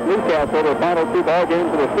against Newcastle, the final 2 ball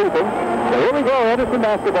games of the season. So here we go. Anderson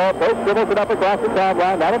basketball. Both dribbles it up across the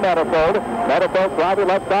timeline. Now to Manifold. Manifold driving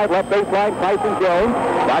left side, left baseline. Tyson Jones.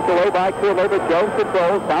 Knocked away by Kumler, but Jones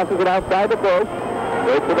controls. Bounces it outside the bush.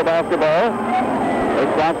 Waits for the basketball.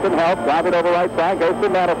 There's Johnson help. Drive it over right side. Goes to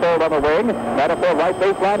Manifold on the wing. Manifold right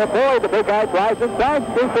baseline to Boyd. The big guy drives inside.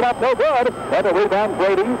 Shoots it up. No good. And the rebound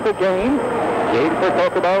Brady for James. James for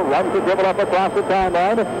Kokomo. Runs the dribble up across the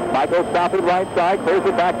timeline. Michael stopping right side. Clears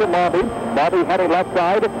it back to Mobby. Mobby heading left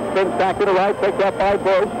side. Spins back to the right. Picked up by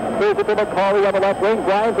Bush. Clears it to McCauley on the left wing.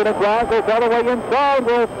 Drives and it drives. Goes all the way inside.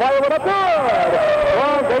 Will fire it up. Good.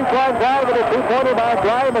 Long baseline drive with a 2-pointer by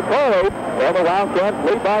Brian McCauley. And the Wildcats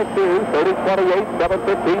lead by 2. 30-28.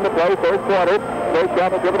 7:15 to play, third quarter. Bush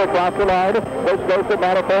on the dribble across the line. Bush goes to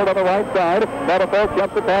Manifold on the right side. Manifold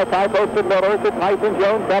jumps the pass, high post to Miller, to Tyson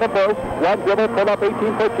Jones, down a Bush. One dribble, pull up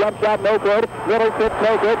 18-foot jump shot, no good. Miller tips,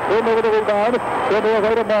 no good. Kumler with the rebound. Kumler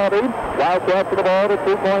away to Mobby. Wildcats to the ball, the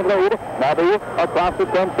 2-point lead. Mobby across the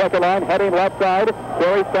 10-second line, heading left side.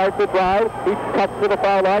 Terry starts to drive. He cuts to the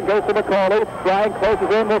foul line, goes to McCauley. Brian closes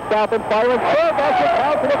in, will stop and fire. And score, basket,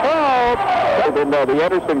 out to the foul. The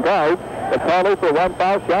Anderson guys. McCauley for 1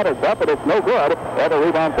 foul shot is up, and it's no good. And a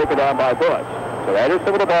rebound taken down by Bush. So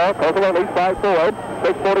Anderson with the ball. Kokomo leads by 4.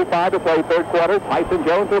 6:45 to play third quarter. Tyson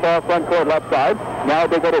Jones with the ball front court left side. Now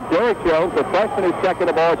they go to Derek Jones, the freshman who's second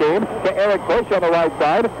the ball game, to Eric Bush on the right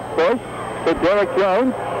side. Bush to Derek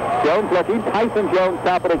Jones. Jones looking. Tyson Jones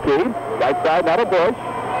top of the key. Right side, now to Bush.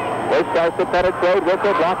 Bush starts to penetrate with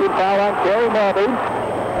the blocking foul on Terry Mobby.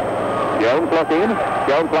 Jones looking.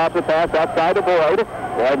 Jones lobs the pass outside to Boyd.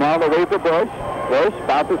 Boyd now on the way to Bush. Bush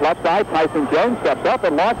bounces left side. Tyson Jones steps up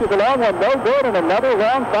and launches a long one. No good, and another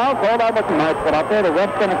long foul called on McCauley. But up there, the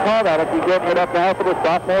ref's going to call that if he gives it up now for the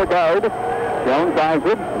sophomore guard. Jones eyes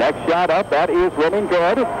it. Next shot up. That is winning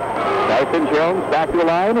good. Tyson Jones back to the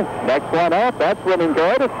line. Next one up. That's winning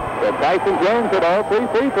good. And Tyson Jones at all 3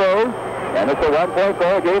 free throws. And it's a 1-point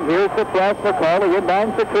ball game. Here's the press. McCauley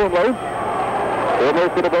inbounds to Kumler. Kumler's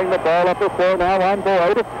going to bring the ball up the floor now on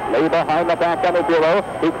Boyd. Lay behind the back on the zero.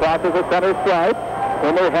 He crosses the center stripe.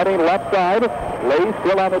 Kumler heading left side. Lay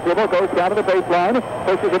still on the dribble. Goes down to the baseline.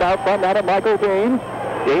 Pushes it out front now to Michael James.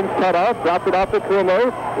 James cut off. Drops it off to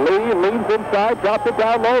Kumler. Lee leans inside. Drops it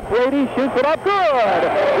down low. Brady shoots it up. Good!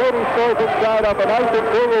 Brady scores inside off a nice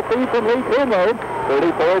interior feed from Lee Kumler.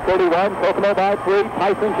 34-31. Kokomo by 3.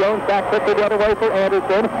 Tyson Jones back quickly the other way for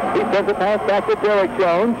Anderson. He sends a pass back to Derek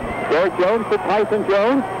Jones. Derek Jones to Tyson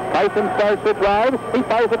Jones. Tyson starts to drive. He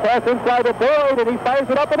fires a pass inside to Boyd, and he fires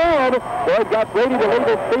it up and in. Boyd got Brady to lead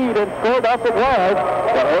his speed and scored off the glass.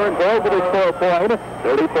 But Aaron Boyd with his 4-point.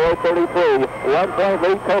 34-33. 1-point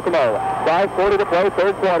lead Kokomo. 5:40 to play,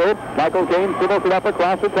 third quarter. Michael James dribbles it up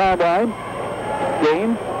across the timeline.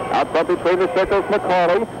 James out front between the circles,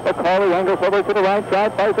 McCauley. McCauley angles over to the right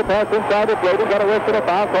side, fires a pass inside to Brady. Got a wrist and a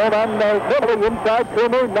foul called on Kumler inside.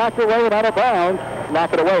 Kumler knocked away and out of bounds.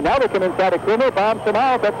 Knock it away. Now they come inside of Kumler. Bombs him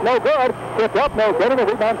out. That's no good. Picked up, no good. And the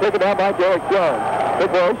rebound taken down by Derek Jones. To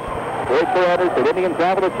Bush. Bush for Anderson. Indians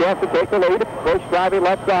have a chance to take the lead. Bush driving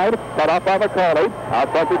left side. Cut off by McCauley.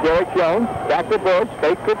 Out front to Derek Jones. Back to Bush.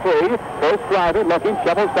 Fake to 3. Bush driving. Looking.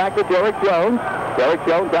 Shovels back to Derek Jones. Derek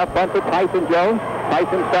Jones out front to Tyson Jones.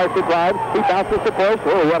 Tyson starts to drive. He bounces to push.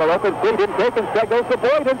 Oh, he had an open three. Didn't take him. Strike goes to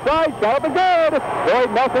Boyd inside. Shot up and good. Boyd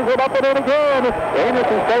messes it up and in again.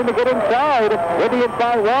 Anderson's starting to get inside. Indians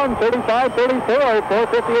by 1, 35-34.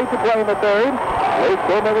 4:58 to play in the third. Lee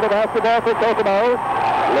Coolmer with the basketball for Kokomo.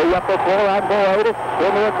 Lee up the floor on Boyd.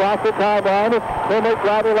 Coolmer across the timeline. Coolmer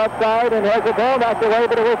driving left side and has the ball knocked away,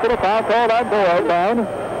 but it was to the foul called on Boyd. Down.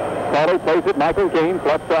 McCauley plays it. Michael Gaines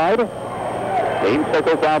left side. Gaines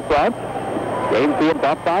circles out front. Gaines being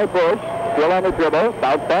bumped by Bush. Still on the dribble.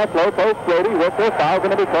 Bounce pass, low post. Brady with the foul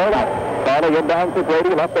going to be called out. McCauley inbounds to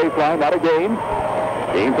Brady, left baseline, not a Gaines.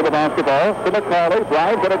 Gaines to the basketball to McCauley.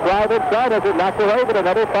 Brian's going to drive inside as it knocked away, but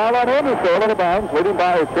another foul on him. He's still out of bounds,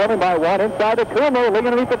 trailing by 1 inside the Coolmer. Lee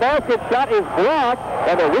underneath the basket. Shot is blocked,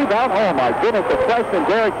 and the rebound. Oh my goodness! The freshman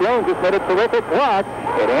Derek Jones just made a terrific block.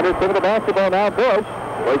 And Anderson to the basketball now. Bush.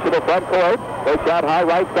 Bush to the front court. Bush shot high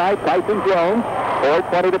right side. Tyson Jones.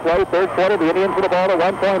 4:20 to play, third quarter. The Indians with the ball, a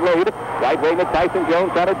 1-point lead. Right wing to Tyson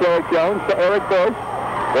Jones, out of Derek Jones to Eric Bush.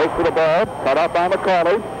 Bush to the ball, cut off by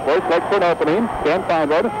McCauley. Bush looks for an opening, can't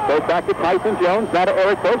find one. Goes back to Tyson Jones, now to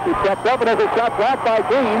Eric Bush. He steps up and has a shot blocked by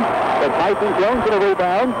Gaines. But Tyson Jones with a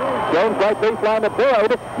rebound. Jones right baseline to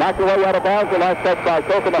Boyd. Knocked away out of bounds. The last touch by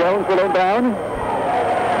Kokomo. Jones will inbound.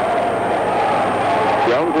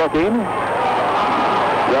 Jones looking.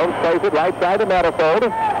 Jones plays it right side to Manifold.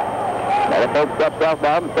 Manifold steps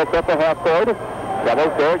outbound and sets up the half court.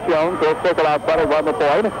 Doubles Derek Jones. He'll circle out front and run the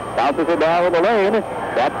point. Bounces it down in the lane.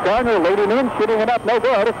 That's Garner leading in, shooting it up, no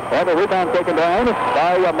good. And the rebound taken down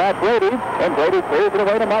by Matt Brady. And Brady clears it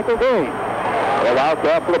away to Michael Gaines. The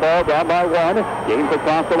Wildcats for the ball, down by 1. Gaines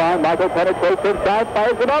across the line. Michael penetrates inside,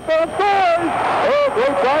 fires it up, and scores! Oh,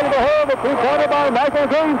 great drive to the hole. The two-pointer by Michael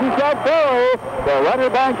Gaines. He shot 4. The runner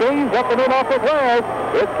by Gaines up and in off the glass.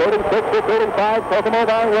 It's 36-35. Kokomo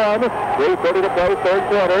by 1. 3:30 to play, third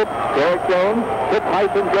quarter. Derek Jones to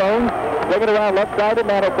Tyson Jones. Swing it around left side to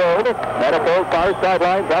Manifold. Manifold far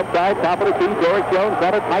sidelines, outside, top of the key. Derek Jones,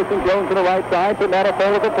 now to Tyson Jones to the right side to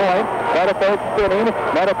Manifold at the point. Manifold spinning.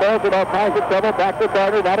 Manifold with all kinds of trouble. Back to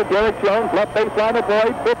Carter, now to Derek Jones. Left baseline to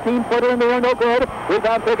Boyd. 15-footer in the air, no good.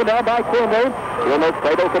 Rebound taken down by Coolmer. Coolmer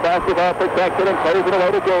cradles the basketball, protected, and plays it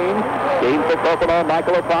away to Gaines. Gaines to Kokomo.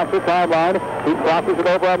 Michael across the timeline. He crosses it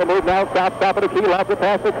over on the move now. Top of the key. Lots of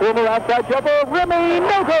pass to Coolmer. Outside jumper. Rimmy,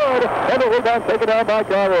 no good. And the rebound taken down by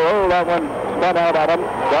Carter. Oh, that one spun out at him.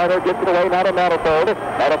 Garner gets it away now to Manifold.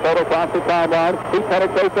 Manifold across the timeline. He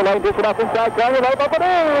penetrates the lane, dishes up inside. Garner right up and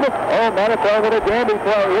in. Oh, Manifold with a dandy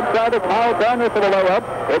play. Inside to Kyle Garner for the layup.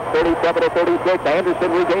 It's 37-36.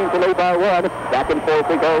 Anderson regains the lead by 1. Back and forth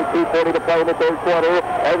we go. 2:40 to play in the third quarter.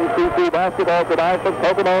 NCC basketball tonight from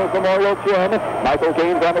Kokomo's Memorial Gym. Michael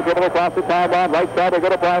Gaines on the dribble across the timeline. Right side, they go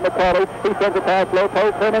to Brian McCauley. He sends a pass, low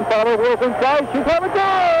post, Herman Fowler, wheels inside. She's having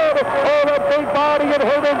good! Oh, that big body, and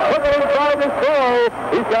Herman took it inside the score.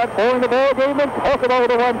 He's got 4 in the ball game, and Kokomo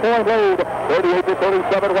with a 1-point lead.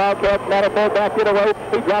 38-37, Wildcats. Manifold back it away.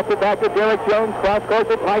 He drops it back to Derek Jones. Cross court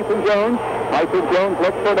to Tyson Jones. Tyson Jones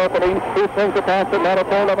looks for an opening. He swings the pass to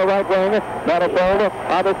Manifold on the right wing. Manifold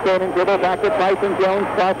on the standing dribble back to Tyson Jones.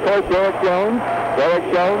 Cross court, Derek Jones. Derek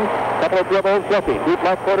Jones, couple of dribbles, looking. Deep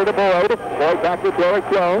left quarter to Boyd. Boyd back to Derek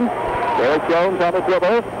Jones. Derek Jones on the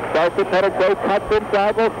dribble. Starts to penetrate, cuts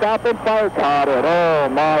inside, will stop and fire. Caught it. Oh,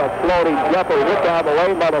 my, a floating jumper hit down the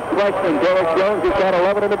lane by the freshman Derek Jones. He's got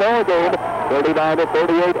 11 in the ball game.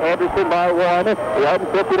 39-38, Anderson by 1.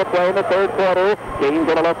 1:50 to play in the third quarter. Gaines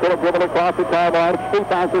on the left foot, dribble across the timeline. He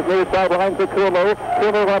bounces near sideline to Coolmer.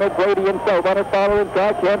 Coolmer wanted Brady himself. Wanted Fowler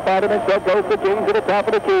inside. Can't find him instead. Goes to Gaines at the top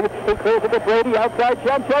of the key. He clears it to Brady. Outside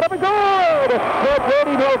jump shot up and good! Well,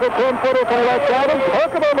 Brady knows a 10-footer from the left side. And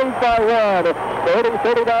Kokomo leads by 1.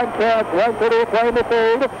 30-39 Cats. 1:30 to play in the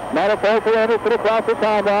third. Manifold to Anderson across the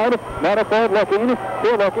timeline. Manifold looking.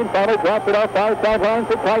 Still looking. Finally drops it off far sideline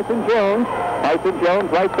to Tyson Jones. Tyson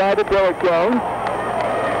Jones right side to Derek Jones.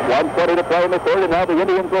 1:20 to play in the third, and now the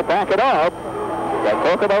Indians will back it up. The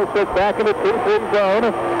Kokomo sits back in the 2-3 zone.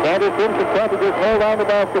 Anderson content to just hold on the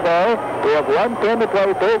basketball. We have 1:10 to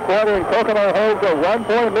play third quarter, and Kokomo holds a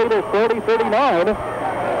 1-point lead of 40-39.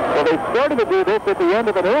 Well, they started to do this at the end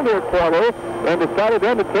of an earlier quarter and decided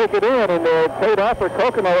then to take it in, and it paid off for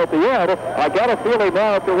Kokomo at the end. I got a feeling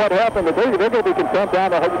now after what happened that they're going to be content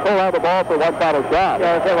down to pull out the ball for one final shot.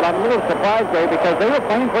 Yeah, well, I'm a little surprised there because they were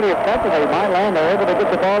playing pretty effectively. My land, they're able to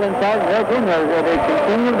get the ball inside and they're in there. They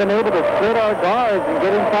continue been able to split our guards and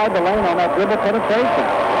get inside the lane on that dribble penetration.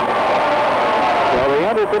 Well, the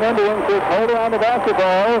Anderson Indians just hold on the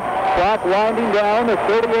basketball. Clock winding down. There's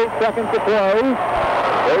 38 seconds to play.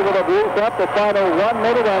 Able to use up the final 1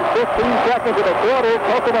 minute and 15 seconds of the quarter.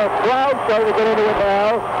 Kokomo crowd starting to get into it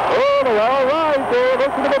now. Oh, they're all right there.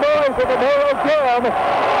 Listen to the noise of the Memorial Gym.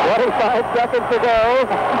 25 seconds to go.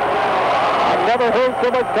 I've never heard so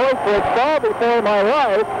much noise for a ball before in my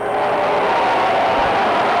life.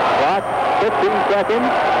 Clock 15 seconds.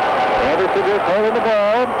 Anderson just holding the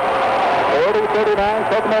ball. 40-39,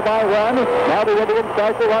 Kokomo by 1. Now the Indians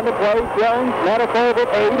start to run the play. Jones, Manifold with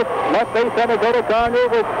 8. Left base center, go to Garner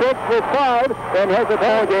with 6 with 5. And has the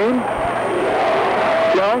ball game.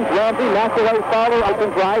 Jones, Ramsey, knocks away Fowler. Open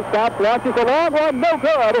drive, stops, launches a long one. No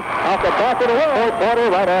good. Off the back of the wall. Quarter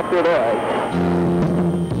right after that.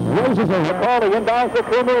 McCauley inbounds the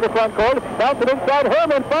Coomer in the front court. Bounces inside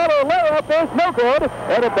Herman. Fowler layup. There's no good.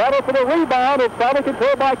 And a battle for the rebound. It's finally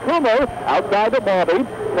controlled by Coomer. Outside to Bobby.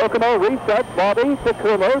 Kokomo resets. Bobby to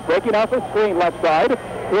Coomer. Breaking off the screen left side.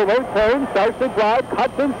 Coomer turns. Starts to drive.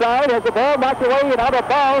 Cuts inside. Has the ball knocked away and out of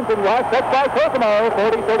bounds. And lost set by Kokomo.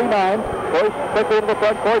 40-39. Bush quickly into the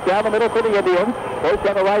front court. Down the middle for the Indians. Bush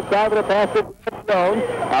on the right side with a pass to Jones.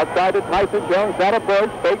 Outside to Tyson Jones. Out of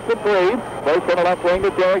Bush. Fakes the three. Bush on the left wing to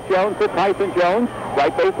Derek Jones to Tyson Jones.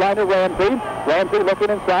 Right baseline to Ramsey. Ramsey looking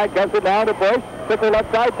inside. Guns it down to Bush. To the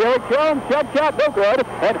left side. Derek Jones. Jump shot. No good.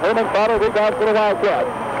 And Herman Fowler rebounds for the Wildcats.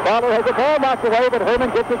 Fowler has the ball knocked away, but Herman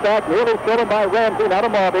gets it back. Nearly stolen by Ramsey. Now to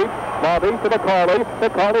Marby. Marby to McCauley.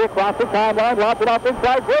 McCauley across the timeline. Lobs it off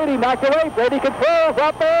inside. Brady knocked away. Brady controls.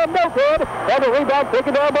 Up there. No good. And the rebound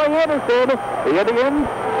taken down by Anderson. The Indians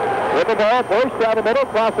with the ball. Bush down the middle.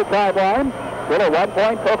 Across the timeline. Still a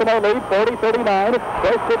 1-point Kokomo lead, 40-39.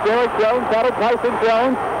 First to Derek Jones, out of Tyson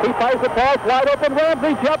Jones. He fires the pass, wide open,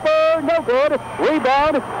 Ramsey, jumper, no good.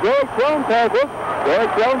 Rebound, Derek Jones has it.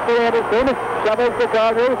 Derek Jones for Anderson, shovels to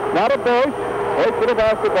Gardner, not a Bush. Bush to the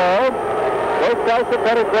basketball. Bush starts to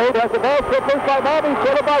penetrate, has the ball stripped loose by Bobby,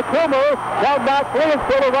 stolen by Coomer. Now knocked free and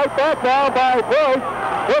stolen right back now by Bush.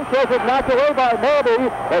 Bush has it knocked away by Marby,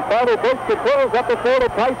 and finally Bush controls up the floor to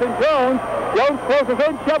Tyson Jones. Jones closes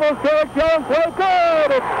in, shovels Derek Jones, no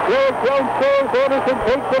good! Derek Jones scores, Anderson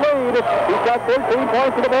takes the lead. He's got 13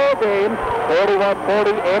 points in the ball game.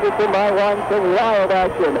 41-40, Anderson by 1, some wild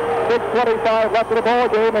action. 6:25 left in the ball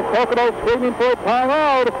game, and Kokomo screaming for a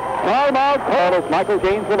timeout. Timeout call as Michael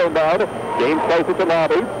James will inbound. James plays it to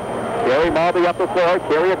Marby. Gary Marby up the floor,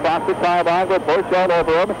 Gary across the timeline with Bush all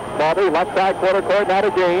over him. Marby left side quarter court, now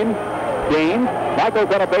to James. James,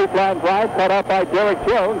 Michael's on a baseline drive, cut off by Derek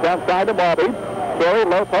Jones, outside to Marby. Gary,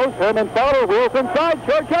 low post, Herman Fowler, wheels inside,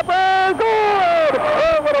 short jumper, good!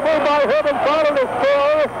 Oh, what a move by Herman Fowler to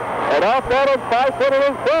score! And off that is 5-footer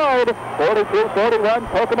inside. 42-41,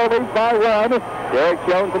 Kokomo leads by 1. Derek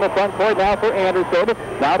Jones in the front court now for Anderson.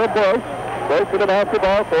 Now to Bush. Bush to the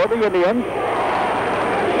basketball for the Indians.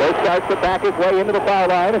 Bush starts to back his way into the foul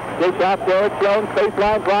line. Dish off Derek Jones,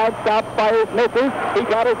 baseline drive, stops, fires, misses. He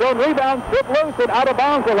got his own rebound, stripped loose and out of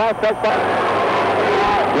bounds the last touch by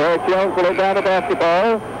Derek Jones will inbound the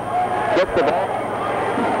basketball. Gets the ball.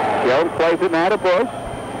 Jones plays it now to Bush.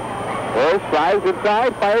 Bush drives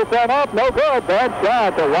inside, fires that off, no good. Bad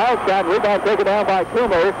shot, the wild shot, rebound taken down by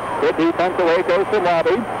Coomer. Good defense away goes to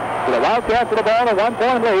Marby. So the Wildcats with the ball, a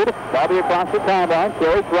 1-point lead. Bobby across the timeline.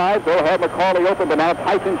 Carey drives. They'll have McCauley open, but now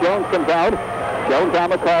Tyson Jones comes out. Jones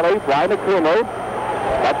on McCauley. Flying to Coomer.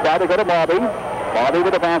 Left side to go to Bobby. Bobby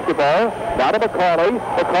with the basketball. Now to McCauley.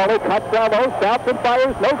 McCauley cuts down low, stops and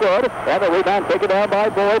fires. No good. And the rebound taken down by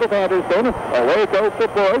Boyd of Anderson. Away it goes to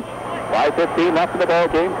Bush. 5:15 left in the ball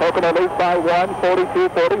game. Kokomo leads by 1,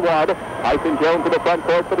 42-41. Tyson Jones in the front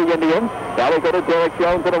court for the Indians. Now we go to Derek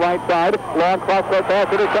Jones on the right side. Long cross-court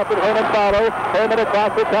pass intercepted. Herman Fowler. Herman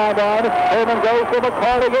across the timeline. Herman goes to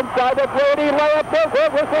McCauley inside the Brady. Layup no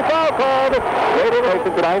good. Whistle foul called. Brady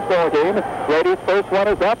races tonight's ball game. Brady's first one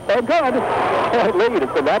is up and good. Lead.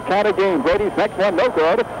 It's in that kind of game. Brady's next one no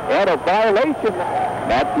good. And a violation.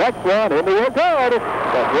 That's next one in the air good.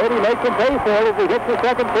 But Brady makes him pay for it as he hits the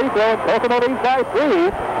second free throw. Kokomo leads by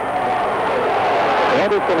 3.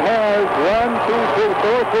 Anderson has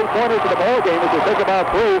 4 3-pointers in the ball game. As you think about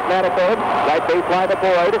threes, Manifold, right baseline to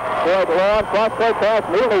Boyd. Boyd long cross-court pass,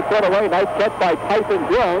 nearly thrown away. Nice catch by Tyson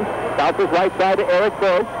Jones. Bounces right side to Eric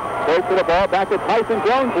Bush. Bush to the ball, back to Tyson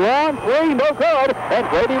Jones. Long 3, no good. And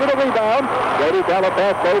Brady with a rebound. Brady down the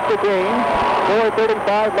pass, goes to James.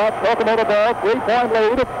 4:35 left. Kokomo the ball, 3-point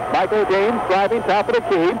lead. Michael James driving top of the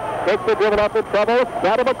key. Takes the dribble up in trouble.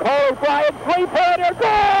 Now to McCauley. Bryant, 3-pointer.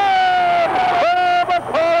 Good! Oh,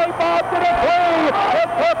 McCauley bobs it a 3. And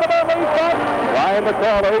Kokomo leads up. Ryan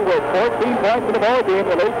McCauley with 14 points in the ball game.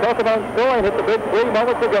 The lead Kokomo scoring hit the big 3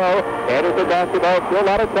 moments ago. Anderson basketball, still a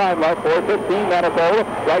lot of time left. 4:15 Manifold.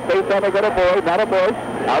 Right base on the go to Boyd. Not a Bush.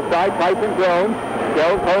 Outside Tyson Jones.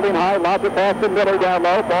 Jones holding high, lots of pass to Miller down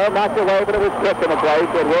low. Ball knocked away, but it was tipped in the place.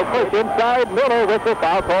 It will push inside. Miller with the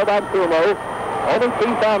foul called on Kumo. Holding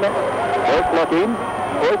feet on it. First looking.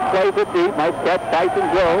 First plays it deep. Nice catch, Tyson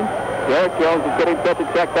Jones. Derek Jones is getting set to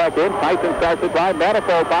check back in. Tyson starts to drive.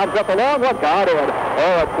 Manifold bombs up a long one. Got it.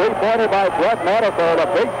 Oh, a three-pointer by Brett Manifold. A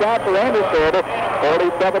big shot for Anderson.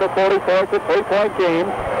 47-44. It's a three-point game.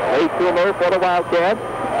 Lee Coomer for the Wildcats.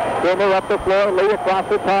 Coomer up the floor. Lee across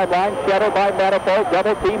the timeline. Shuttled by Manifold.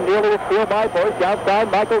 Double team nearly a steal by Bush.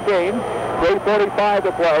 Outside Michael Gaines. 3:45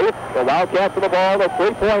 to play. The Wildcats with the ball, a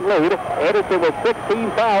three-point lead. Anderson with 16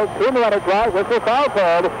 fouls. Coomer on a drive with the foul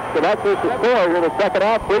called. So that's just the score here in the second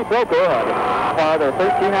half. Free throw good. They're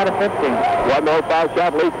 13 out of 15. One more foul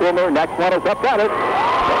shot. Lee Coomer. Next one is up. Got it.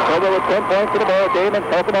 Coomer with 10 points in the ball game, and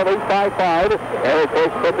Pocono leads by 5. Eric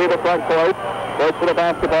Bush could be the front court. Bush for the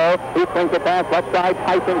basketball. He swings the pass left side.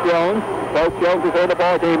 Tyson Jones. Coach Jones is in the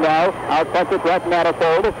ball game now. Out front to Brett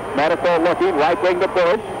Manifold. Manifold looking right wing to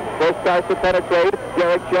Bush. Bush starts to penetrate.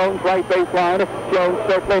 Derek Jones, right baseline. Jones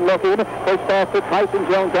circling, looking. Push pass to Tyson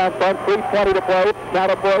Jones out front. 3:20 to play. Now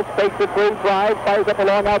to Bush. Fakes it through. Drives. Fires up a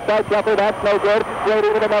long outside jumper. That's no good. Brady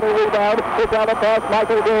with another rebound. It's out of pass.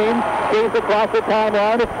 Michael Gaines. Gaines across the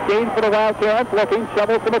timeline. Gaines for the Wildcats. Looking.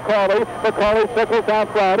 Shovels to McCauley. McCauley circles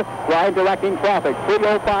out front. Ryan directing traffic.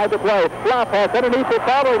 3:05 to play. Lob pass underneath the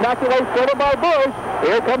follow. Knocked away. Stolen by Bush.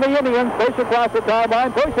 Here come the Indians. Bush across the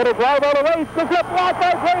timeline. Bush had a drive all the way. The zip blocked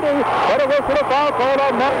by Brady. But it was for the foul called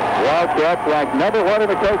on that. Wildcats ranked number 1 in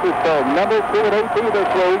the coaches poll. Number 2 in AP this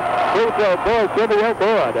week. Free throw Bush in the air.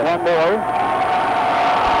 Good. One more.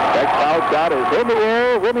 Next foul shot is in the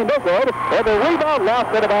air. Winning no good. And the rebound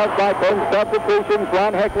lost at about by both substitutions.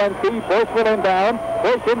 Ron Heckland, T. Bush will inbound.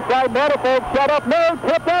 Bush inside Manifold. Shut up. No.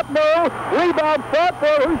 Tipped up. No. Rebound fought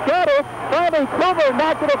for. Who shot it? Tommy Coomer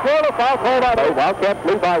knocked to the floor. The foul called on. Wildcats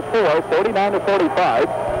lead by 4. 49-45.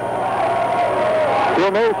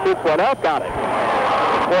 Coomer shoots one out, got it.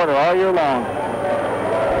 Corner all year long.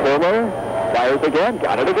 Coomer fires again,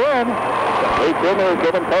 got it again. Lee Coomer has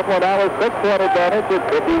given Purple now a 6-point advantage. It's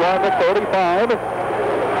 51-35.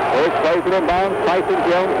 Bush plays it inbounds. Tyson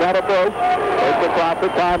Jones got a Bush. Bush across the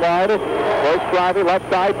timeline. Bush driving left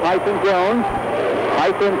side. Tyson Jones.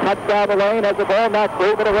 Tyson cuts down the lane, has the ball knocked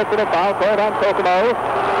free, but a risk of a foul called on Kokomo.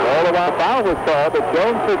 All around foul was called, but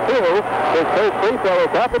Jones for 2. His first free throw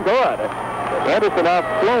is up and good. Anderson off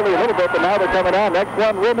slowly a little bit, but now they're coming on. Next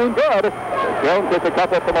one, Rooming good. Jones gets a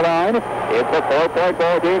couple from the line. It's a 4-point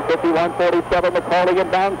ball game, 51-47. McCauley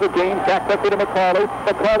inbounds the game. Back up to McCauley.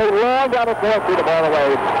 McCauley long down the floor, threw the ball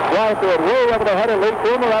away. Drive through it way over the head of Lee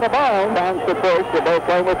Coomer out of bounds. Bounds to Bush. They're both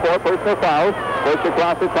playing with 4 personal fouls. Bush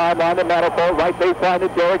across the timeline to Manifold. Right baseline to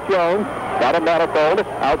Derek Jones. Got a Manifold.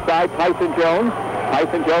 Outside Tyson Jones.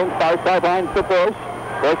 Tyson Jones far sideline to Bush.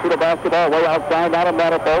 Bush with the basketball way outside, not a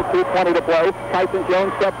Manifold. 2:20 to play. Tyson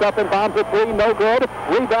Jones steps up and bombs a 3. No good.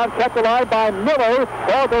 Rebound kept alive by Miller.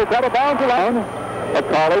 Ball goes out of bounds around.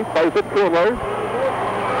 McCauley plays it Coomer.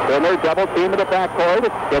 Coomer double team in the backcourt.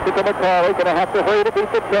 Gets it to McCauley. Going to have to hurry to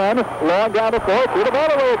beat the 10. Long down the floor. Threw the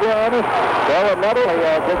ball away again. Well, another.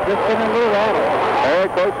 Just in a little on it.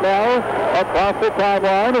 Eric Bush now across the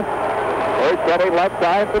timeline. Bush getting left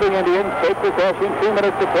side for the Indians. Take possession. 2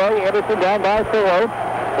 minutes to play. Anderson down by 4.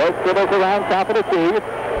 Bush dribbles around top of the key.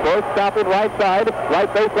 Bush stopping right side. Right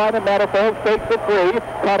baseline of Manifold. Fakes the 3.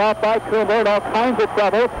 Cut off by Coomer in all kinds of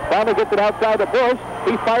trouble. Finally gets it outside the Bush.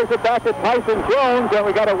 He fires it back to Tyson Jones. And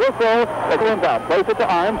we got a whistle. It's inbound. Plays it to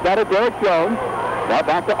Arms. Got it Derek Jones. Now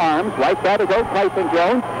back to Arms. Right side to go Tyson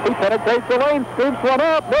Jones. He penetrates the lane. Scoops one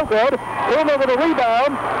up. No good. Coomer with a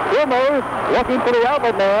rebound. Coomer looking for the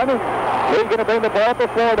outlet man. He's going to bring the ball up the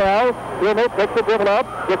floor now. Coomer picks the dribble up.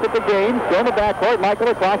 Gets it to Gaines. Still in the backcourt. Michael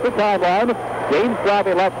across the timeline. Gaines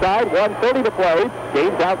driving left side. 1:30 to play.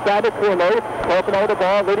 Gaines outside to Coomer. Pocono the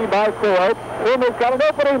ball. Leading by 4. Coomer's got an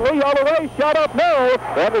opening. Lee all the way. Shot up. No.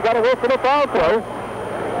 And we got a whistle to foul call.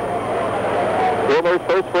 Coomer's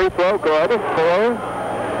first free throw. Good. 4.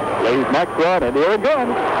 Lee's next one. And here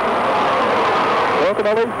again.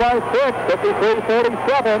 Pocono leads by 6.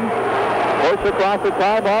 53-47. Bush across the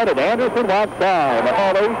timeline, and Anderson wants time.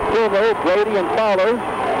 Holly, Coomer, Brady, and Fowler.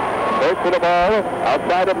 Bush to the ball,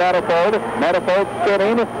 outside of Manifold. Manifold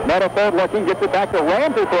spinning. Manifold looking, gets it back to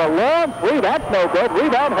Ramsey for a long 3. That's no good.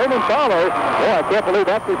 Rebound, Herman Fowler. Oh, I can't believe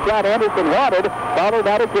that's the shot Anderson wanted. Fowler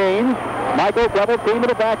out of Gaines. Michael double team in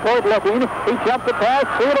the backcourt looking. He jumps the pass,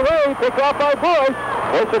 threw it away, picked off by Bush.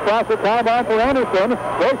 Bush across the timeline for Anderson.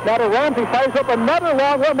 Bush now to Ramsey, fires up another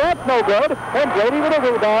long one. That's no good. And Brady with a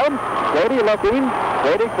rebound. Brady looking.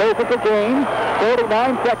 Brady clears it to Gaines.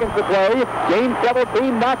 49 seconds to play. Game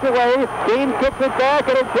 17 knocked away. Game kicks it back,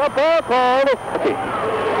 and a jump ball called.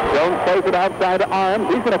 Jones plays it outside to Arms.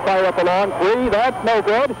 He's going to fire up a long three. That's no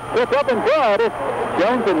good. It's up and good.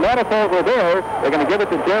 Jones and Manifold were there. They're going to give it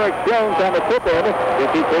to Derek Jones on the tip in.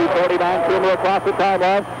 53-49, Coomer across the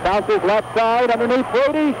timeline. Bounces left side underneath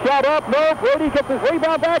Brady. Shot up. No. Brady gets his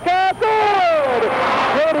rebound back up. Good!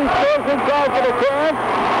 Brady scores inside for the chance.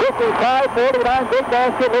 55-49. Big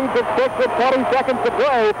basket leads at 6 with 20 seconds to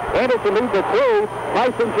play. Anderson leads at 3.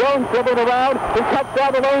 Tyson Jones dribbling around. He cuts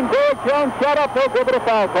down the lane. Derek Jones shot up. No good, but a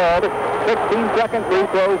foul called. 16 seconds free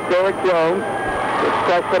throws. Derek Jones. This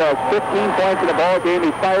freshman has 15 points in the ball game.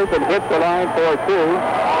 He fires and hits the line for 2.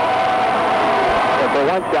 And for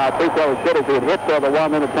one shot, free throw as good as he had hit there. The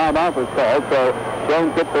 1 minute timeout was called. So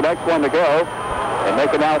Jones gets the next one to go. And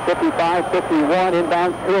make it now 55-51.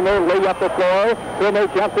 Inbound Coomer, lay up the floor. Coomer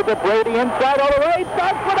jumps it to Brady inside all the way.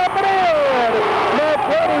 Starts it up and in. Now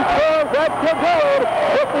Brady scores. That's too good.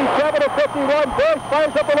 57-51. Bush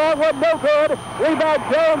fires up a long one. No good. Rebound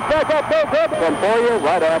Jones. Back up. No good. And for you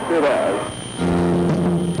right after that.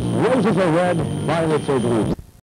 Roses are red, violets are blue.